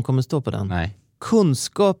vad som kommer stå på den? Nej.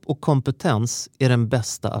 Kunskap och kompetens är den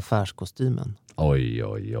bästa affärskostymen. Oj.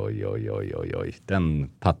 Den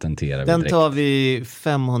patenterar vi direkt. Den tar vi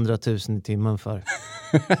 500 000 i timmen för.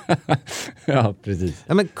 Ja, precis.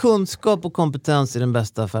 Ja, men kunskap och kompetens är den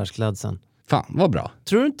bästa affärsklädseln. Fan, vad bra.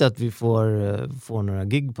 Tror du inte att vi får några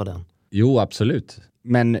gig på den? Jo, absolut.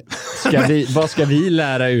 Men vad ska vi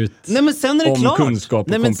lära ut om kunskap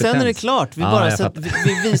och kompetens? Sen är det klart.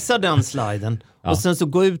 Vi visar den sliden. Och sen så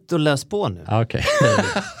gå ut och läs på nu. Okej.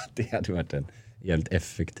 Det hade varit en jävligt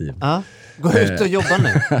effektiv. Ja, gå ut och jobba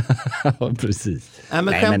nu. Ja, precis. Men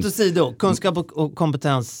skämt åsido, kunskap och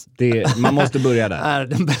kompetens. Man måste börja där. Är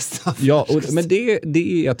den bästa. Ja, men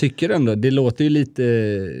jag tycker ändå, det låter ju lite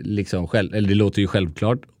liksom eller det låter ju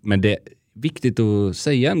självklart, men det är viktigt att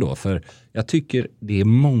säga ändå, för jag tycker det är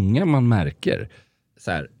många man märker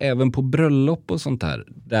så här, även på bröllop och sånt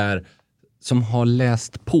där som har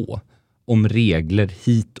läst på om regler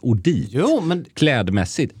hit och dit.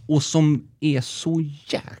 Klädmässigt. Och som är så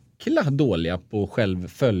jäkla dåliga på att själv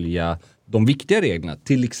följa de viktiga reglerna.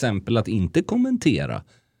 Till exempel att inte kommentera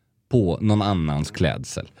på någon annans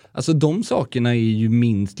klädsel. Alltså de sakerna är ju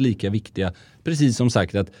minst lika viktiga. Precis som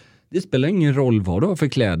sagt att det spelar ingen roll vad du har för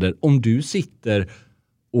kläder. Om du sitter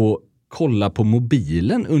och kollar på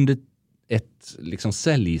mobilen under ett liksom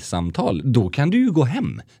säljsamtal, då kan du ju gå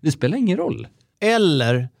hem. Det spelar ingen roll.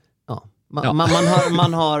 Eller...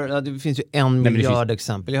 Man har, det finns ju miljard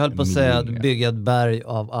exempel. Jag höll på att säga att bygga ett berg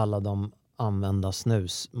av alla de använda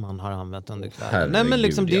snus man har använt under kläder. Nej, men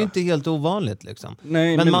liksom, det är ju inte helt ovanligt. Liksom.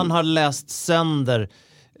 Men man har läst sönder,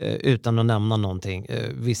 utan att nämna någonting,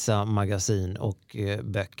 vissa magasin och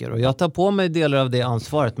böcker. Och jag tar på mig delar av det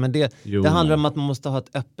ansvaret. Men det handlar om att man måste ha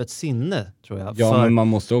ett öppet sinne, tror jag. Men man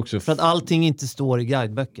måste också... För att allting inte står i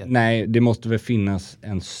guideböcker. Nej, det måste väl finnas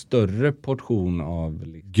en större portion av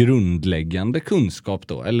grundläggande kunskap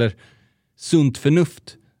då. Eller sunt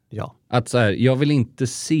förnuft. Ja. Att så här, jag vill inte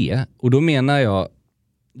se, och då menar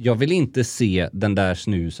jag vill inte se den där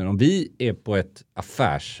snusen. Om vi är på ett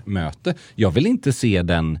affärsmöte, jag vill inte se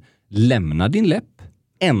den lämna din läpp,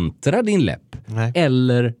 äntra din läpp. Nej.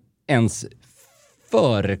 Eller ens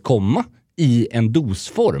förekomma i en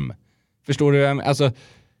dosform. Förstår du? Alltså,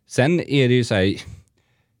 sen är det ju så här,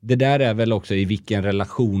 det där är väl också i vilken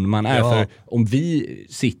relation man är. För om vi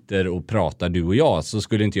sitter och pratar, du och jag, så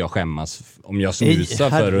skulle inte jag skämmas om jag snusar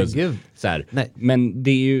för så här. Nej. Men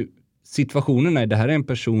det är ju situationen är, det här är en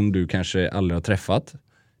person du kanske aldrig har träffat.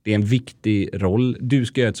 Det är en viktig roll. Du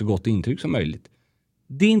ska göra ett så gott intryck som möjligt.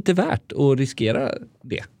 Det är inte värt att riskera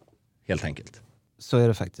det, helt enkelt. Så är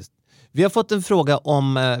det faktiskt. Vi har fått en fråga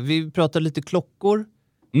om, vi pratar lite klockor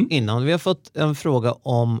innan. Vi har fått en fråga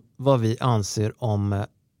om vad vi anser om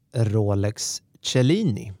Rolex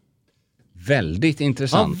Cellini. Väldigt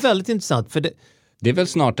intressant. Ja, väldigt intressant. För det är väl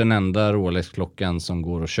snart den enda Rolex-klockan som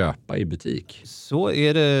går att köpa i butik. Så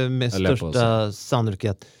är det med största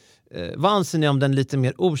sannolikhet. Vad anser ni om den lite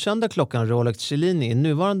mer okända klockan Rolex Cellini i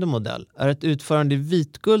nuvarande modell? Är ett utförande i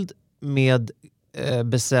vitguld med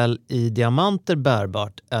bezel i diamanter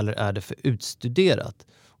bärbart eller är det för utstuderat?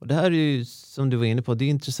 Och det här är ju, som du var inne på, det är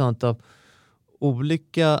intressant av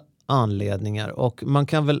olika anledningar. Och man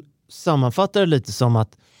kan väl sammanfatta det lite som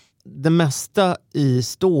att det mesta i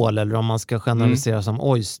stål, eller om man ska generalisera som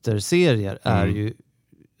Oyster-serier, är ju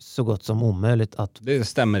så gott som omöjligt att det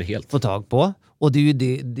stämmer helt. Få tag på. Och det är ju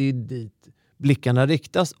dit blickarna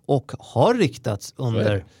riktas och har riktats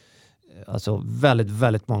under alltså väldigt,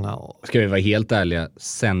 väldigt många år. Ska vi vara helt ärliga,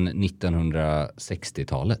 sen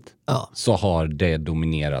 1960-talet så har det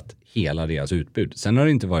dominerat hela deras utbud. Sen har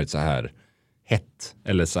det inte varit så här hett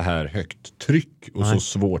eller så här högt tryck och så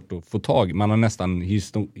svårt att få tag. Man har nästan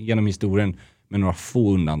genom historien med några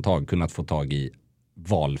få undantag kunnat få tag i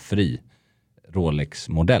valfri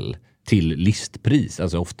Rolex-modell till listpris.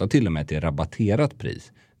 Alltså ofta till och med till rabatterat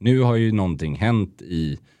pris. Nu har ju någonting hänt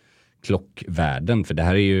i klockvärlden, för det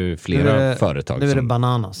här är ju flera företag. Nu är det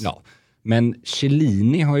bananas. Ja. Men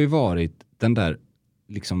Cellini har ju varit den där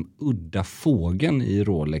liksom udda fågeln i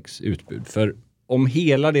Rolex utbud. För om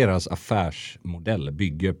hela deras affärsmodell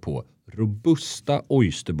bygger på robusta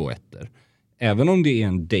oysterboetter, även om det är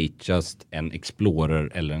en Datejust, en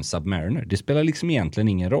Explorer eller en Submariner, det spelar liksom egentligen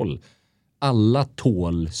ingen roll. Alla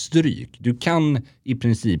tål stryk. Du kan i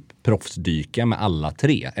princip proffsdyka med alla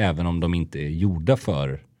tre, även om de inte är gjorda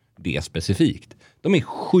för det specifikt. De är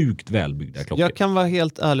sjukt välbyggda klockor. Jag kan vara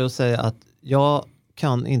helt ärlig och säga att jag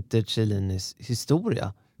kan inte Cellinis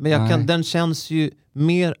historia. Men den känns ju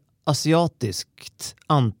mer asiatiskt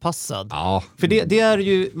anpassad. Ja. För det är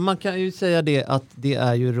ju, man kan ju säga det att det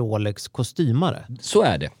är ju Rolex kostymare. Så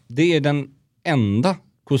är det. Det är den enda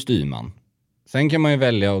kostyman. Sen kan man ju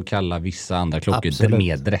välja att kalla vissa andra klockor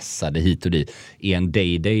mer dressade hit och dit. Är en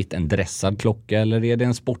Day-Date en dressad klocka eller är det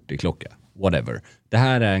en sportig klocka? Whatever. Det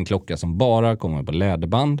här är en klocka som bara kommer på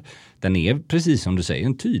läderband. Den är, precis som du säger,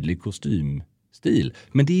 en tydlig kostymstil.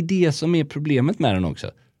 Men det är det som är problemet med den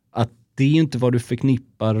också. Att det är inte vad du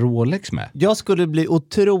förknippar Rolex med. Jag skulle bli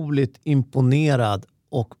otroligt imponerad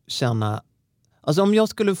och känna... Alltså om jag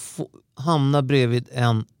skulle hamna bredvid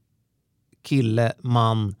en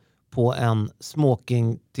man på en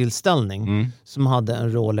smokingtillställning som hade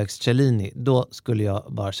en Rolex Cellini, då skulle jag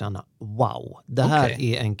bara känna wow, det här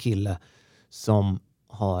är en kille som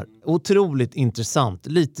har otroligt intressant,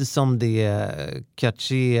 lite som det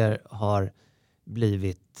Cartier har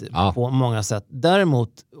blivit på många sätt.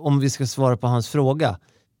 Däremot, om vi ska svara på hans fråga,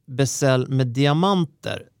 bezel med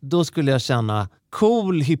diamanter, då skulle jag känna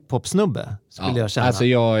cool hiphop-snubbe. Jag känna. Alltså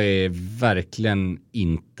jag är verkligen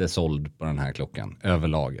inte såld på den här klockan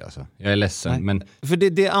överlag. Alltså. Jag är ledsen. Men... För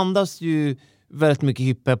det andas ju väldigt mycket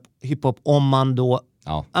hiphop om man då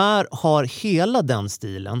har hela den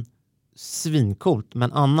stilen. Svincoolt,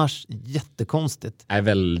 men annars jättekonstigt. Är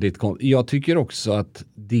väldigt konstigt. Jag tycker också att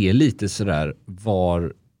det är lite sådär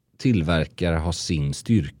var tillverkare har sin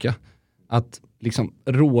styrka. Att liksom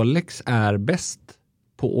Rolex är bäst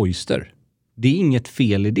på Oyster. Det är inget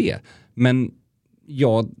fel i det. Men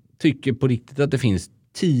jag tycker på riktigt att det finns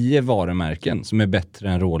 10 varumärken som är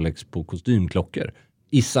bättre än Rolex på kostymklockor.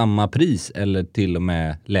 I samma pris eller till och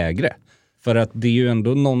med lägre. För att det är ju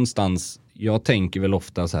ändå någonstans, jag tänker väl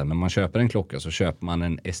ofta så här, när man köper en klocka så köper man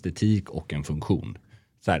en estetik och en funktion.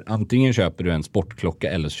 Så här, antingen köper du en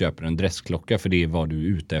sportklocka eller så köper du en dressklocka för det är vad du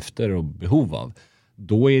är ute efter och behov av.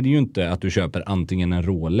 Då är det ju inte att du köper antingen en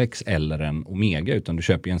Rolex eller en Omega, utan du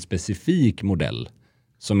köper en specifik modell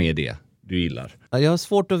som är det du gillar. Jag har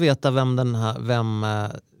svårt att veta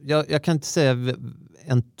jag kan inte säga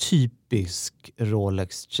en typisk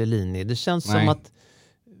Rolex Cellini. Det känns som att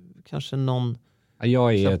kanske någon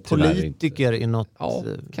politiker i något... Ja,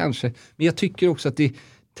 kanske. Men jag tycker också att det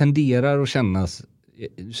tenderar att kännas...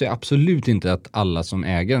 Jag säger absolut inte att alla som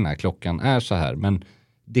äger den här klockan är så här, men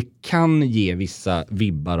det kan ge vissa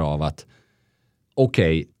vibbar av att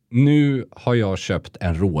okej, nu har jag köpt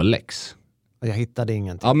en Rolex. Och jag hittade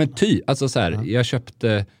ingenting. Ja, men alltså så här, jag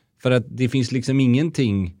köpte, för att det finns liksom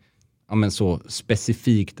ingenting så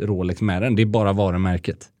specifikt Rolex med den. Det är bara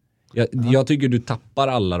varumärket. Jag tycker du tappar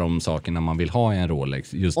alla de sakerna man vill ha i en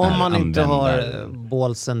Rolex. Just om man inte har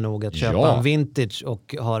bålsen nog att köpa en vintage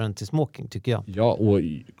och ha den till smoking, tycker jag. Ja, och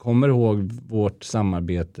kommer ihåg vårt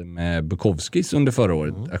samarbete med Bukowskis under förra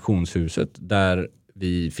året, auktionshuset, där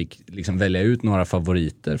vi fick liksom välja ut några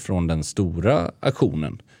favoriter från den stora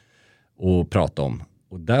auktionen och prata om.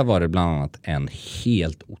 Och där var det bland annat en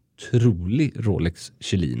helt otrolig Rolex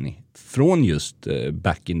Cellini från just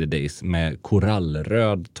back in the days med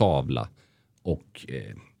korallröd tavla och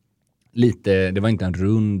lite, det var inte en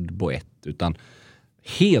rund boett utan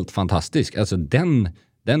helt fantastisk. Alltså den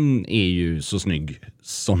är ju så snygg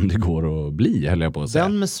som det går att bli, höll jag på att säga.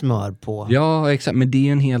 Den med smör på. Ja, exakt. Men det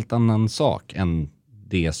är en helt annan sak än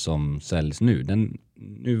det som säljs nu. Den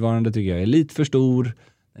nuvarande tycker jag är lite för stor.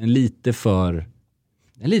 Lite för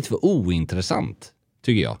ointressant,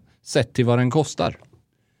 tycker jag. Sett till vad den kostar.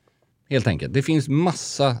 Helt enkelt. Det finns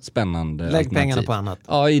massa spännande Lägg alternativ. pengarna på annat.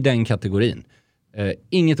 Ja, i den kategorin.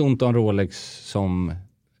 Inget ont om Rolex som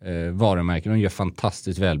varumärke. De gör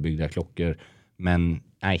fantastiskt välbyggda klockor. Men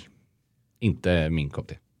nej, inte min kopp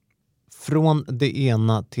te. Från det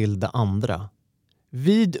ena till det andra.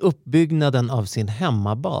 Vid uppbyggnaden av sin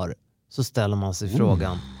hemmabar så ställer man sig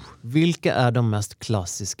frågan, vilka är de mest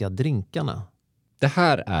klassiska drinkarna? Det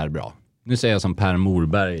här är bra. Nu säger jag som Per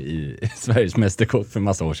Morberg i Sveriges Mästerkock för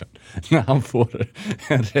massa år sedan. När han får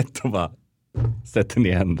en rätt och bara sätter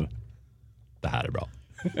ner händerna. Det här är bra.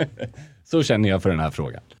 Så känner jag för den här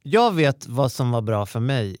frågan. Jag vet vad som var bra för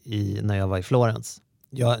mig när jag var i Florens.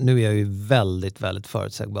 Nu är jag ju väldigt, väldigt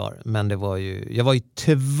förutsägbar. Men jag var ju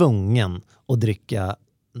tvungen att dricka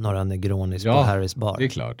några Negronis på Harrys bar. Det är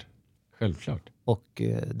klart. Självklart. Och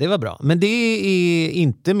det var bra. Men det är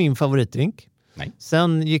inte min favoritdrink. Nej.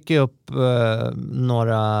 Sen gick jag upp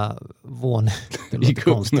några våningar. Gick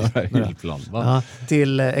upp några hyllplan, va? Ja,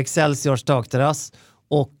 till Excelsiors takterrass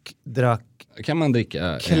och drack kan man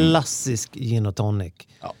dricka klassisk gin och tonic.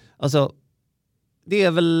 Ja. Alltså, det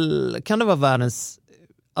är väl, kan det vara världens,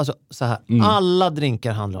 alltså så här, alla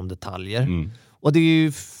drinkar handlar om detaljer. Och det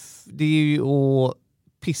är ju att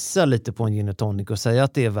pissa lite på en gin och tonic och säga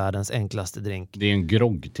att det är världens enklaste drink. Det är en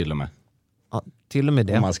grogg till och med. Ja, till och med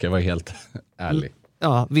det. Om man ska vara helt ärlig.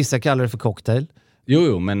 Ja, vissa kallar det för cocktail.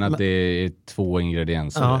 Jo, men att det är 2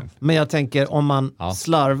 ingredienser. Ja, men jag tänker om man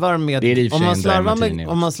slarvar med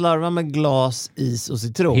om man slarvar med glas, is och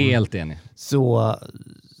citron. Helt enig. Så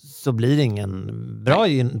blir det ingen bra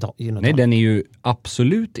gin och tonic. Nej, den är ju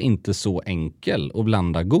absolut inte så enkel att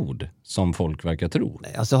blanda god som folk verkar tro.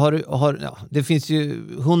 Nej, alltså det finns ju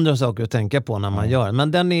 100 saker att tänka på när man gör den.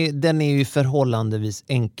 Men den är ju förhållandevis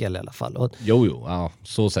enkel i alla fall. Jo, ja,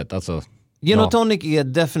 så sett. Alltså, gin och tonic är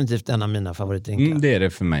definitivt en av mina favoritdrinkar. Det är det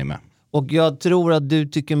för mig med. Och jag tror att du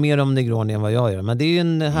tycker mer om Negroni än vad jag gör. Men det är ju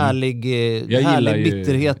en härlig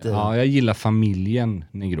bitterhet i. Ja, jag gillar familjen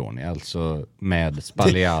Negroni. Alltså med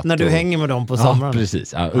Spagliato. När du hänger med dem på sommaren. Ja,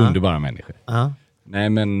 precis. Ja, underbara människor. Ja. Nej,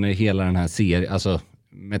 men hela den här serien. Alltså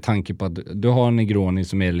med tanke på att du har Negroni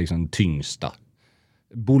som är liksom tyngsta.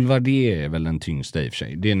 Boulevardier är väl den tyngsta i och för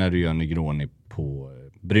sig. Det är när du gör Negroni på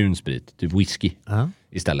brun sprit. Typ whisky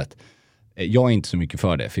istället. Jag är inte så mycket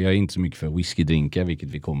för det, för jag är inte så mycket för whiskydrinkar, vilket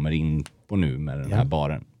vi kommer in på nu med den här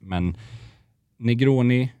baren. Men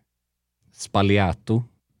Negroni, Spagliato,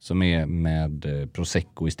 som är med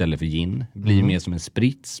prosecco istället för gin, blir mer som en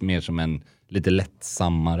sprits, mer som en lite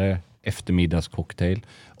lättsammare eftermiddagscocktail.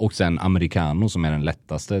 Och sen americano som är den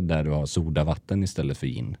lättaste, där du har sodavatten istället för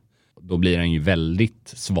gin. Då blir den ju väldigt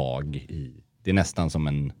svag. Det är nästan som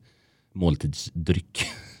en måltidsdryck.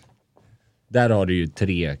 Där har du ju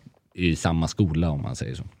 3 i samma skola, om man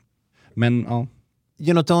säger så. Men ja.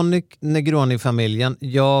 Gin och tonic, Negroni-familjen.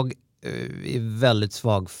 Jag är väldigt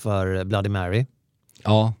svag för Bloody Mary.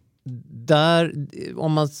 Ja. Där,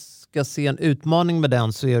 om man ska se en utmaning med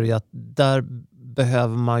den, så är det ju att där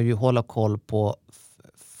behöver man ju hålla koll på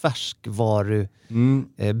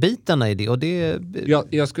färskvarubitarna i det. Och det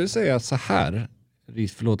jag skulle säga så här,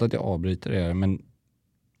 förlåt att jag avbryter det, men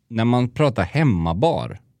när man pratar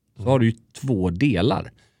hemmabar så har du ju 2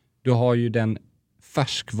 delar. Du har ju den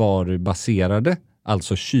färskvarubaserade,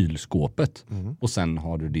 alltså kylskåpet. Och sen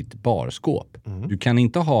har du ditt barskåp. Du kan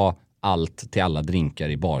inte ha allt till alla drinkar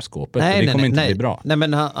i barskåpet. Det kommer inte bli bra. Nej,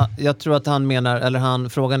 men jag tror att han menar, eller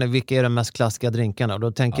frågan är vilka är de mest klassiska drinkarna. Och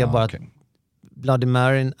då tänker jag bara att Bloody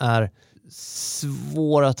Mary är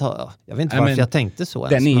svår att ha. Jag vet inte varför jag tänkte så.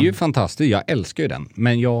 Den är ju fantastisk, jag älskar ju den.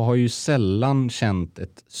 Men jag har ju sällan känt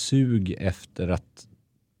ett sug efter att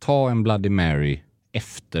ta en Bloody Mary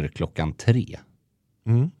efter 3:00.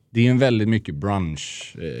 Det är ju en väldigt mycket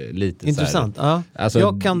brunch. Lite intressant. Så här. Ja. Alltså,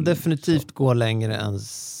 jag kan definitivt gå längre än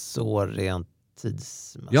så rent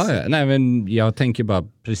tidsmässigt. Ja. Nej, men jag tänker bara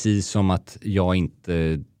precis som att jag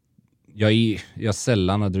inte... Jag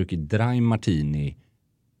sällan har druckit dry martini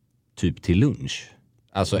typ till lunch.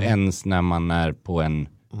 Alltså ens när man är på en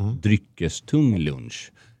dryckestung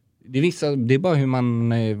lunch. Det är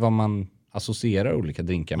bara vad man associerar olika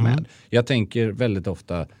drinkar med. Jag tänker väldigt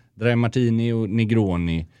ofta Dry Martini och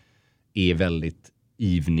Negroni är väldigt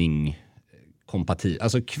evening kompatibel.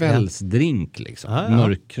 Alltså kvällsdrink liksom.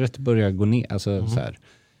 Mörkret börjar gå ner. Alltså, så här.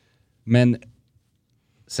 Men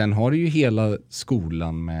sen har du ju hela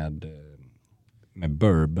skolan med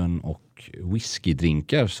bourbon och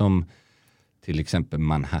whiskydrinkar som till exempel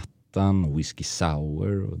Manhattan och whisky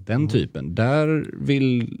sour och den typen. Där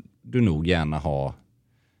vill du nog gärna ha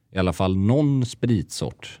i alla fall någon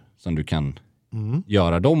spritsort som du kan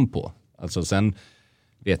göra dem på. Alltså sen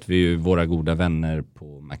vet vi ju våra goda vänner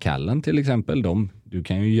på Macallan till exempel. Du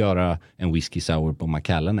kan ju göra en whisky sour på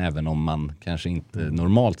Macallan även om man kanske inte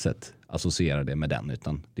normalt sett associerar det med den,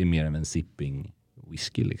 utan det är mer än en sipping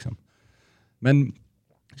whisky liksom. Men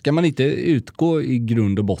ska man inte utgå i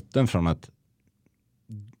grund och botten från att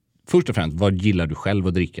först och främst, vad gillar du själv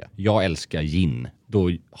att dricka? Jag älskar gin.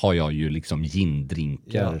 Då har jag ju liksom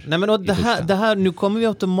gindrinkar. Nej, men det här, nu kommer vi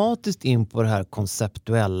automatiskt in på det här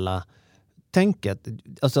konceptuella tänket.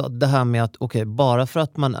 Alltså det här med att bara för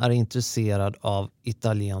att man är intresserad av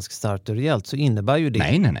italiensk starterhjält så innebär ju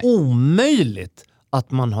det omöjligt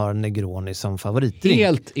att man har Negroni som favoritdrink.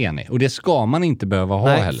 Helt enig. Och det ska man inte behöva ha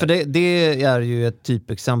heller. För det är ju ett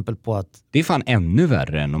typexempel på att... Det är fan ännu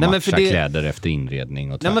värre än att matcha kläder efter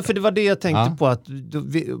inredning. Och men för det var det jag tänkte på. Att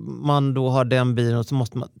man då har den bilen och så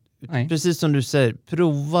måste man, precis som du säger,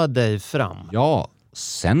 prova dig fram. Ja,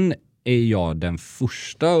 sen är jag den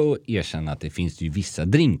första att erkänna att det finns ju vissa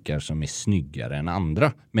drinkar som är snyggare än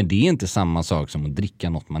andra. Men det är inte samma sak som att dricka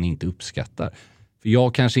något man inte uppskattar. För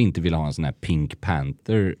jag kanske inte vill ha en sån här Pink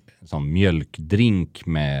Panther som mjölkdrink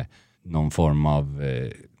med någon form av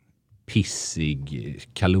pissig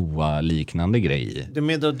Kahlua-liknande grej. Du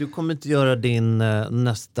menar att du kommer inte göra din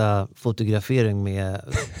nästa fotografering med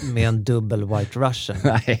en dubbel White Russian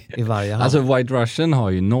i varje hand? Alltså White Russian har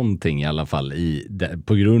ju någonting i alla fall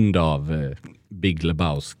på grund av Big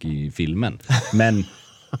Lebowski-filmen. Men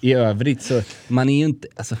i övrigt så, man är ju inte,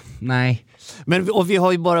 alltså nej. Och vi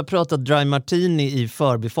har ju bara pratat Dry Martini i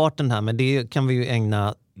förbifarten här, men det kan vi ju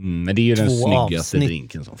ägna men det är ju den snyggaste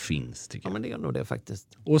drinken som finns, tycker jag. Ja, men det är nog det faktiskt.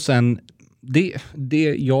 Och sen,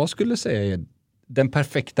 det jag skulle säga är den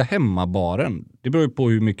perfekta hemmabaren. Det beror ju på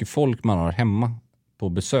hur mycket folk man har hemma på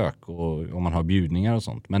besök och om man har bjudningar och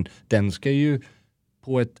sånt. Men den ska ju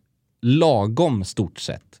på ett lagom stort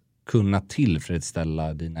sätt kunna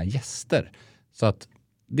tillfredsställa dina gäster. Så att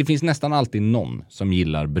det finns nästan alltid någon som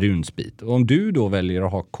gillar brunsprit. Och om du då väljer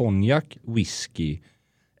att ha konjak, whisky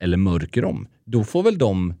eller mörk rom, då får väl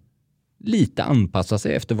de lite anpassa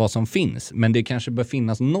sig efter vad som finns. Men det kanske bör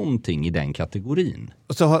finnas någonting i den kategorin.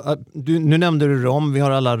 Så nu nämnde du rom. Vi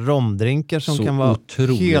har alla romdrinkar som så kan vara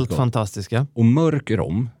helt gott. Fantastiska. Och mörk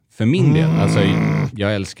rom, för min del, alltså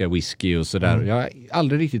jag älskar whisky och sådär. Jag har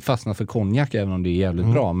aldrig riktigt fastnat för konjak även om det är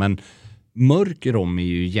jävligt bra. Men mörk rom är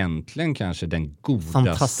ju egentligen kanske den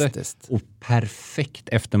godaste och perfekt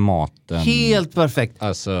efter maten. Helt perfekt.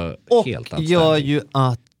 Alltså, och helt gör ju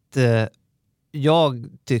att jag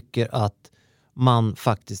tycker att man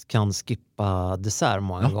faktiskt kan skippa dessert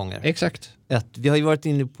många gånger. Exakt. Vi har ju varit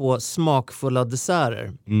inne på smakfulla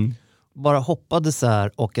desserter. Bara hoppa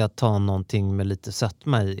dessert och att ta någonting med lite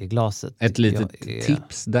sötma i glaset. Ett litet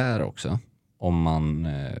tips där också. Om man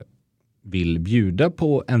vill bjuda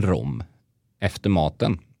på en rom efter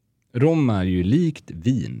maten. Rom är ju likt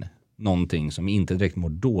vin. Någonting som inte direkt mår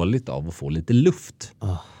dåligt av att få lite luft.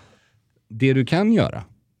 Det du kan göra,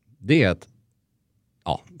 det är att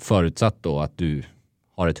förutsatt då att du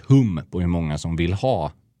har ett hum på hur många som vill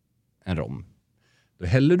ha en rom. Då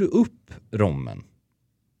häller du upp rommen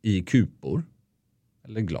i kupor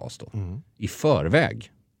eller glas då i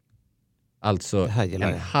förväg. Alltså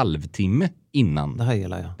en halvtimme innan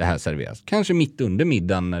det här serveras. Kanske mitt under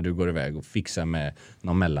middagen när du går iväg och fixar med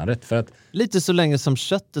någon mellanrätt. För att lite så länge som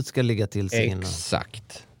köttet ska ligga till sig innan.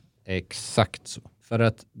 Exakt så. För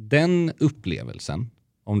att den upplevelsen,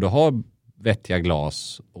 om du har vettiga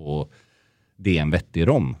glas och det är en vettig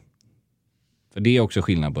rom. För det är också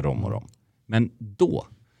skillnad på rom och rom. Men då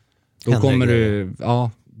kommer du,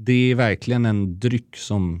 det är verkligen en dryck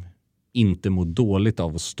som inte mår dåligt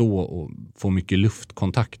av att stå och få mycket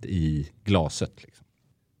luftkontakt i glaset. Liksom.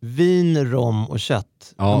 Vin, rom och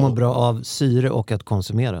kött. De mår bra av syre och att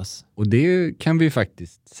konsumeras. Och det kan vi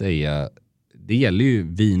faktiskt säga, det gäller ju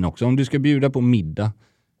vin också. Om du ska bjuda på middag,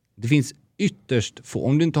 det finns ytterst få,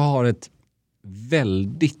 om du inte har ett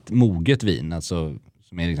väldigt moget vin, alltså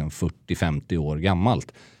som är liksom 40-50 år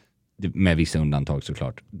gammalt, med vissa undantag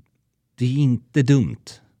såklart. Det är inte dumt.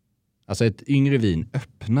 Alltså ett yngre vin,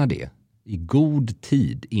 öppna det. i god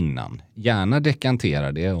tid innan. Gärna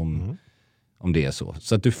dekantera det om det är så.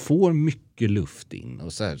 Så att du får mycket luft in.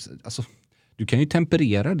 Och så här, alltså, du kan ju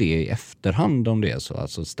temperera det i efterhand om det är så.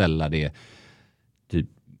 Alltså ställa det, typ,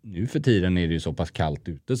 nu för tiden är det ju så pass kallt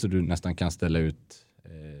ute så du nästan kan ställa ut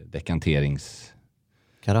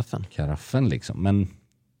dekanteringskaraffen liksom. Men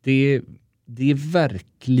det är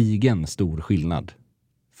verkligen stor skillnad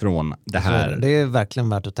från det här. Det är verkligen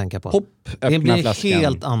värt att tänka på. Hopp, öppna det blir flaskan.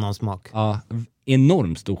 Helt annan smak. Ja,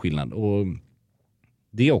 enormt stor skillnad. Och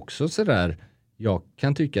det är också sådär, jag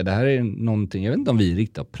kan tycka det här är någonting, jag vet inte om vi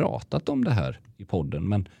riktigt har pratat om det här i podden,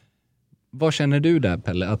 men vad känner du där,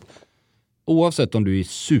 Pelle? Att oavsett om du är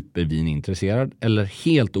supervinintresserad eller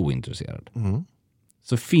helt ointresserad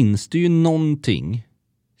så finns det ju någonting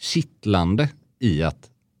kittlande i att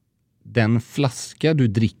den flaska du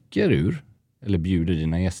dricker ur eller bjuder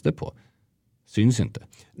dina gäster på syns inte.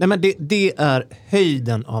 Nej, men det är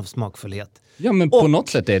höjden av smakfullhet. Ja, men på något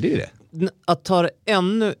sätt är det ju det. Att ta det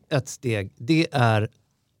ännu ett steg, det är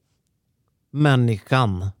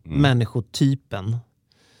människotypen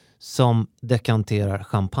som dekanterar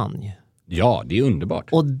champagne. Ja, det är underbart.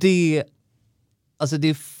 Och det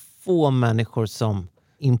är få människor som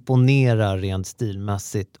imponerar rent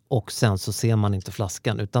stilmässigt och sen så ser man inte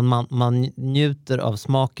flaskan, utan man njuter av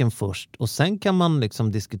smaken först och sen kan man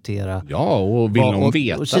liksom diskutera. Ja, och vill någon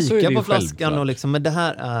veta och kika så är det på flaskan och liksom, men det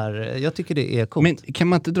här är, jag tycker det är coolt. Men kan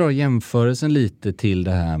man inte dra jämförelsen lite till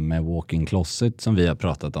det här med walk-in closet som vi har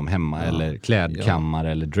pratat om hemma, eller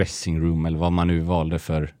klädkammare eller dressing room eller vad man nu valde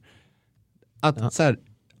för. Att så här,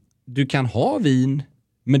 du kan ha vin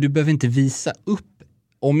men du behöver inte visa upp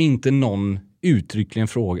om inte någon uttryckligen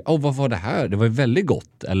fråga, vad var det här? Det var ju väldigt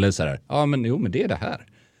gott. Eller så här, men det är det här.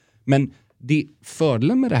 Men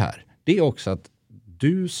fördelen med det här, det är också att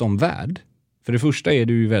du som värd, för det första är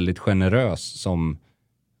du ju väldigt generös som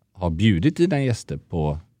har bjudit dina gäster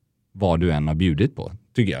på vad du än har bjudit på,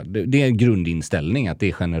 tycker jag. Det är en grundinställning att det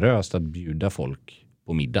är generöst att bjuda folk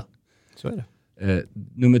på middag. Så är det.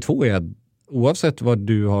 Nummer 2 är att oavsett vad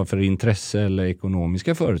du har för intresse eller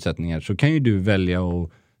ekonomiska förutsättningar så kan ju du välja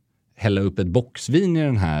att hälla upp ett boxvin i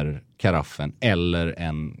den här karaffen eller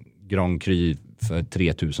en Grand Cru för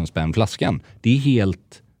 3000 spänn flaskan. Det är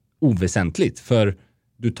helt oväsentligt, för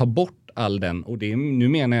du tar bort all den, och nu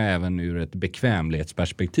menar jag även ur ett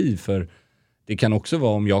bekvämlighetsperspektiv, för det kan också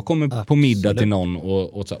vara om jag kommer på middag till någon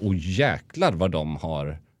och så, jäklar vad de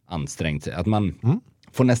har ansträngt sig. Att man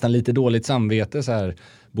får nästan lite dåligt samvete så här,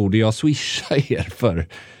 borde jag swisha er för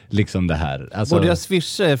liksom det här? Alltså, borde jag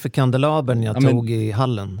swisha er för kandelabern jag tog i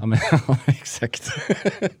hallen? Ja, exakt.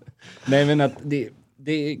 Nej, men att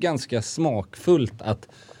det är ganska smakfullt att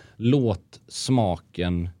låt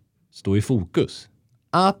smaken stå i fokus.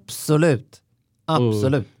 Absolut.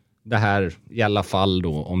 Absolut. Och det här i alla fall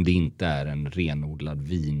då, om det inte är en renodlad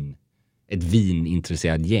ett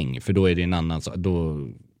vinintresserad gäng, för då är det en annan sak.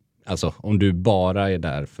 Alltså om du bara är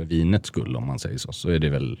där för vinets skull, om man säger så är det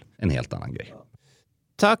väl en helt annan grej.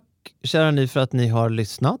 Tack kära ni för att ni har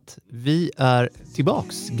lyssnat. Vi är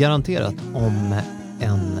tillbaks garanterat om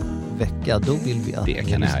en vecka. Då vill vi att ni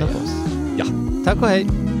lyssnar på oss. Ja. Tack och hej.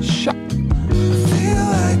 Tja!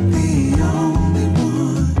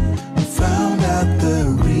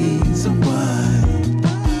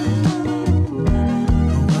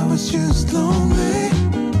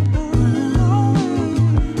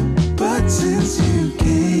 Since you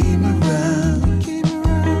came around, I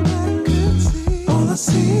could see all I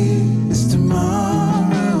see is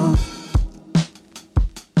tomorrow.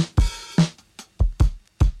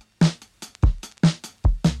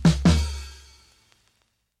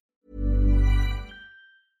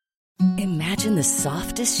 Imagine the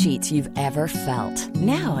softest sheets you've ever felt.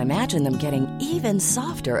 Now imagine them getting even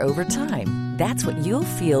softer over time. That's what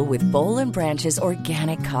you'll feel with Boll & Branch's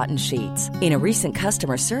organic cotton sheets. In a recent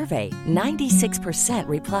customer survey, 96%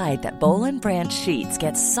 replied that Boll & Branch sheets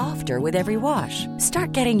get softer with every wash.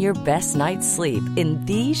 Start getting your best night's sleep in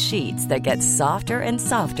these sheets that get softer and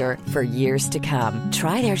softer for years to come.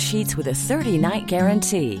 Try their sheets with a 30-night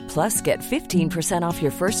guarantee. Plus, get 15% off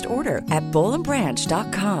your first order at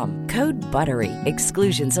bollandbranch.com. Code BUTTERY.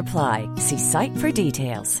 Exclusions apply. See site for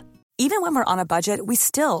details. Even when we're on a budget, we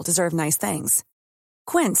still deserve nice things.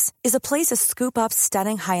 Quince is a place to scoop up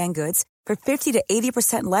stunning high-end goods for 50 to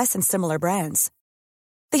 80% less than similar brands.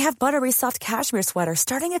 They have buttery soft cashmere sweaters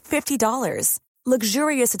starting at $50,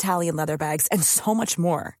 luxurious Italian leather bags, and so much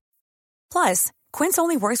more. Plus, Quince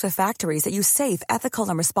only works with factories that use safe, ethical,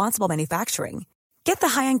 and responsible manufacturing. Get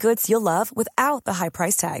the high-end goods you'll love without the high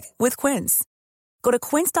price tag with Quince. Go to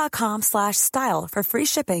quince.com/style for free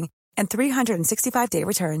shipping and 365-day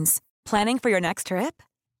returns. Planning for your next trip?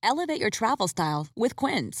 Elevate your travel style with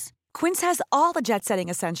Quince. Quince has all the jet-setting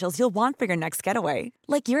essentials you'll want for your next getaway,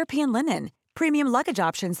 like European linen, premium luggage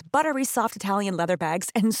options, buttery soft Italian leather bags,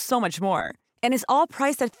 and so much more. And is all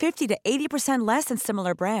priced at 50 to 80% less than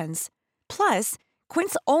similar brands. Plus,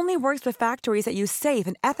 Quince only works with factories that use safe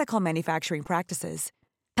and ethical manufacturing practices.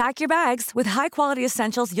 Pack your bags with high-quality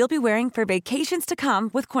essentials you'll be wearing for vacations to come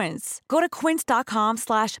with Quince. Go to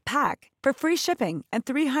quince.com/pack for free shipping and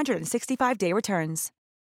 365-day returns.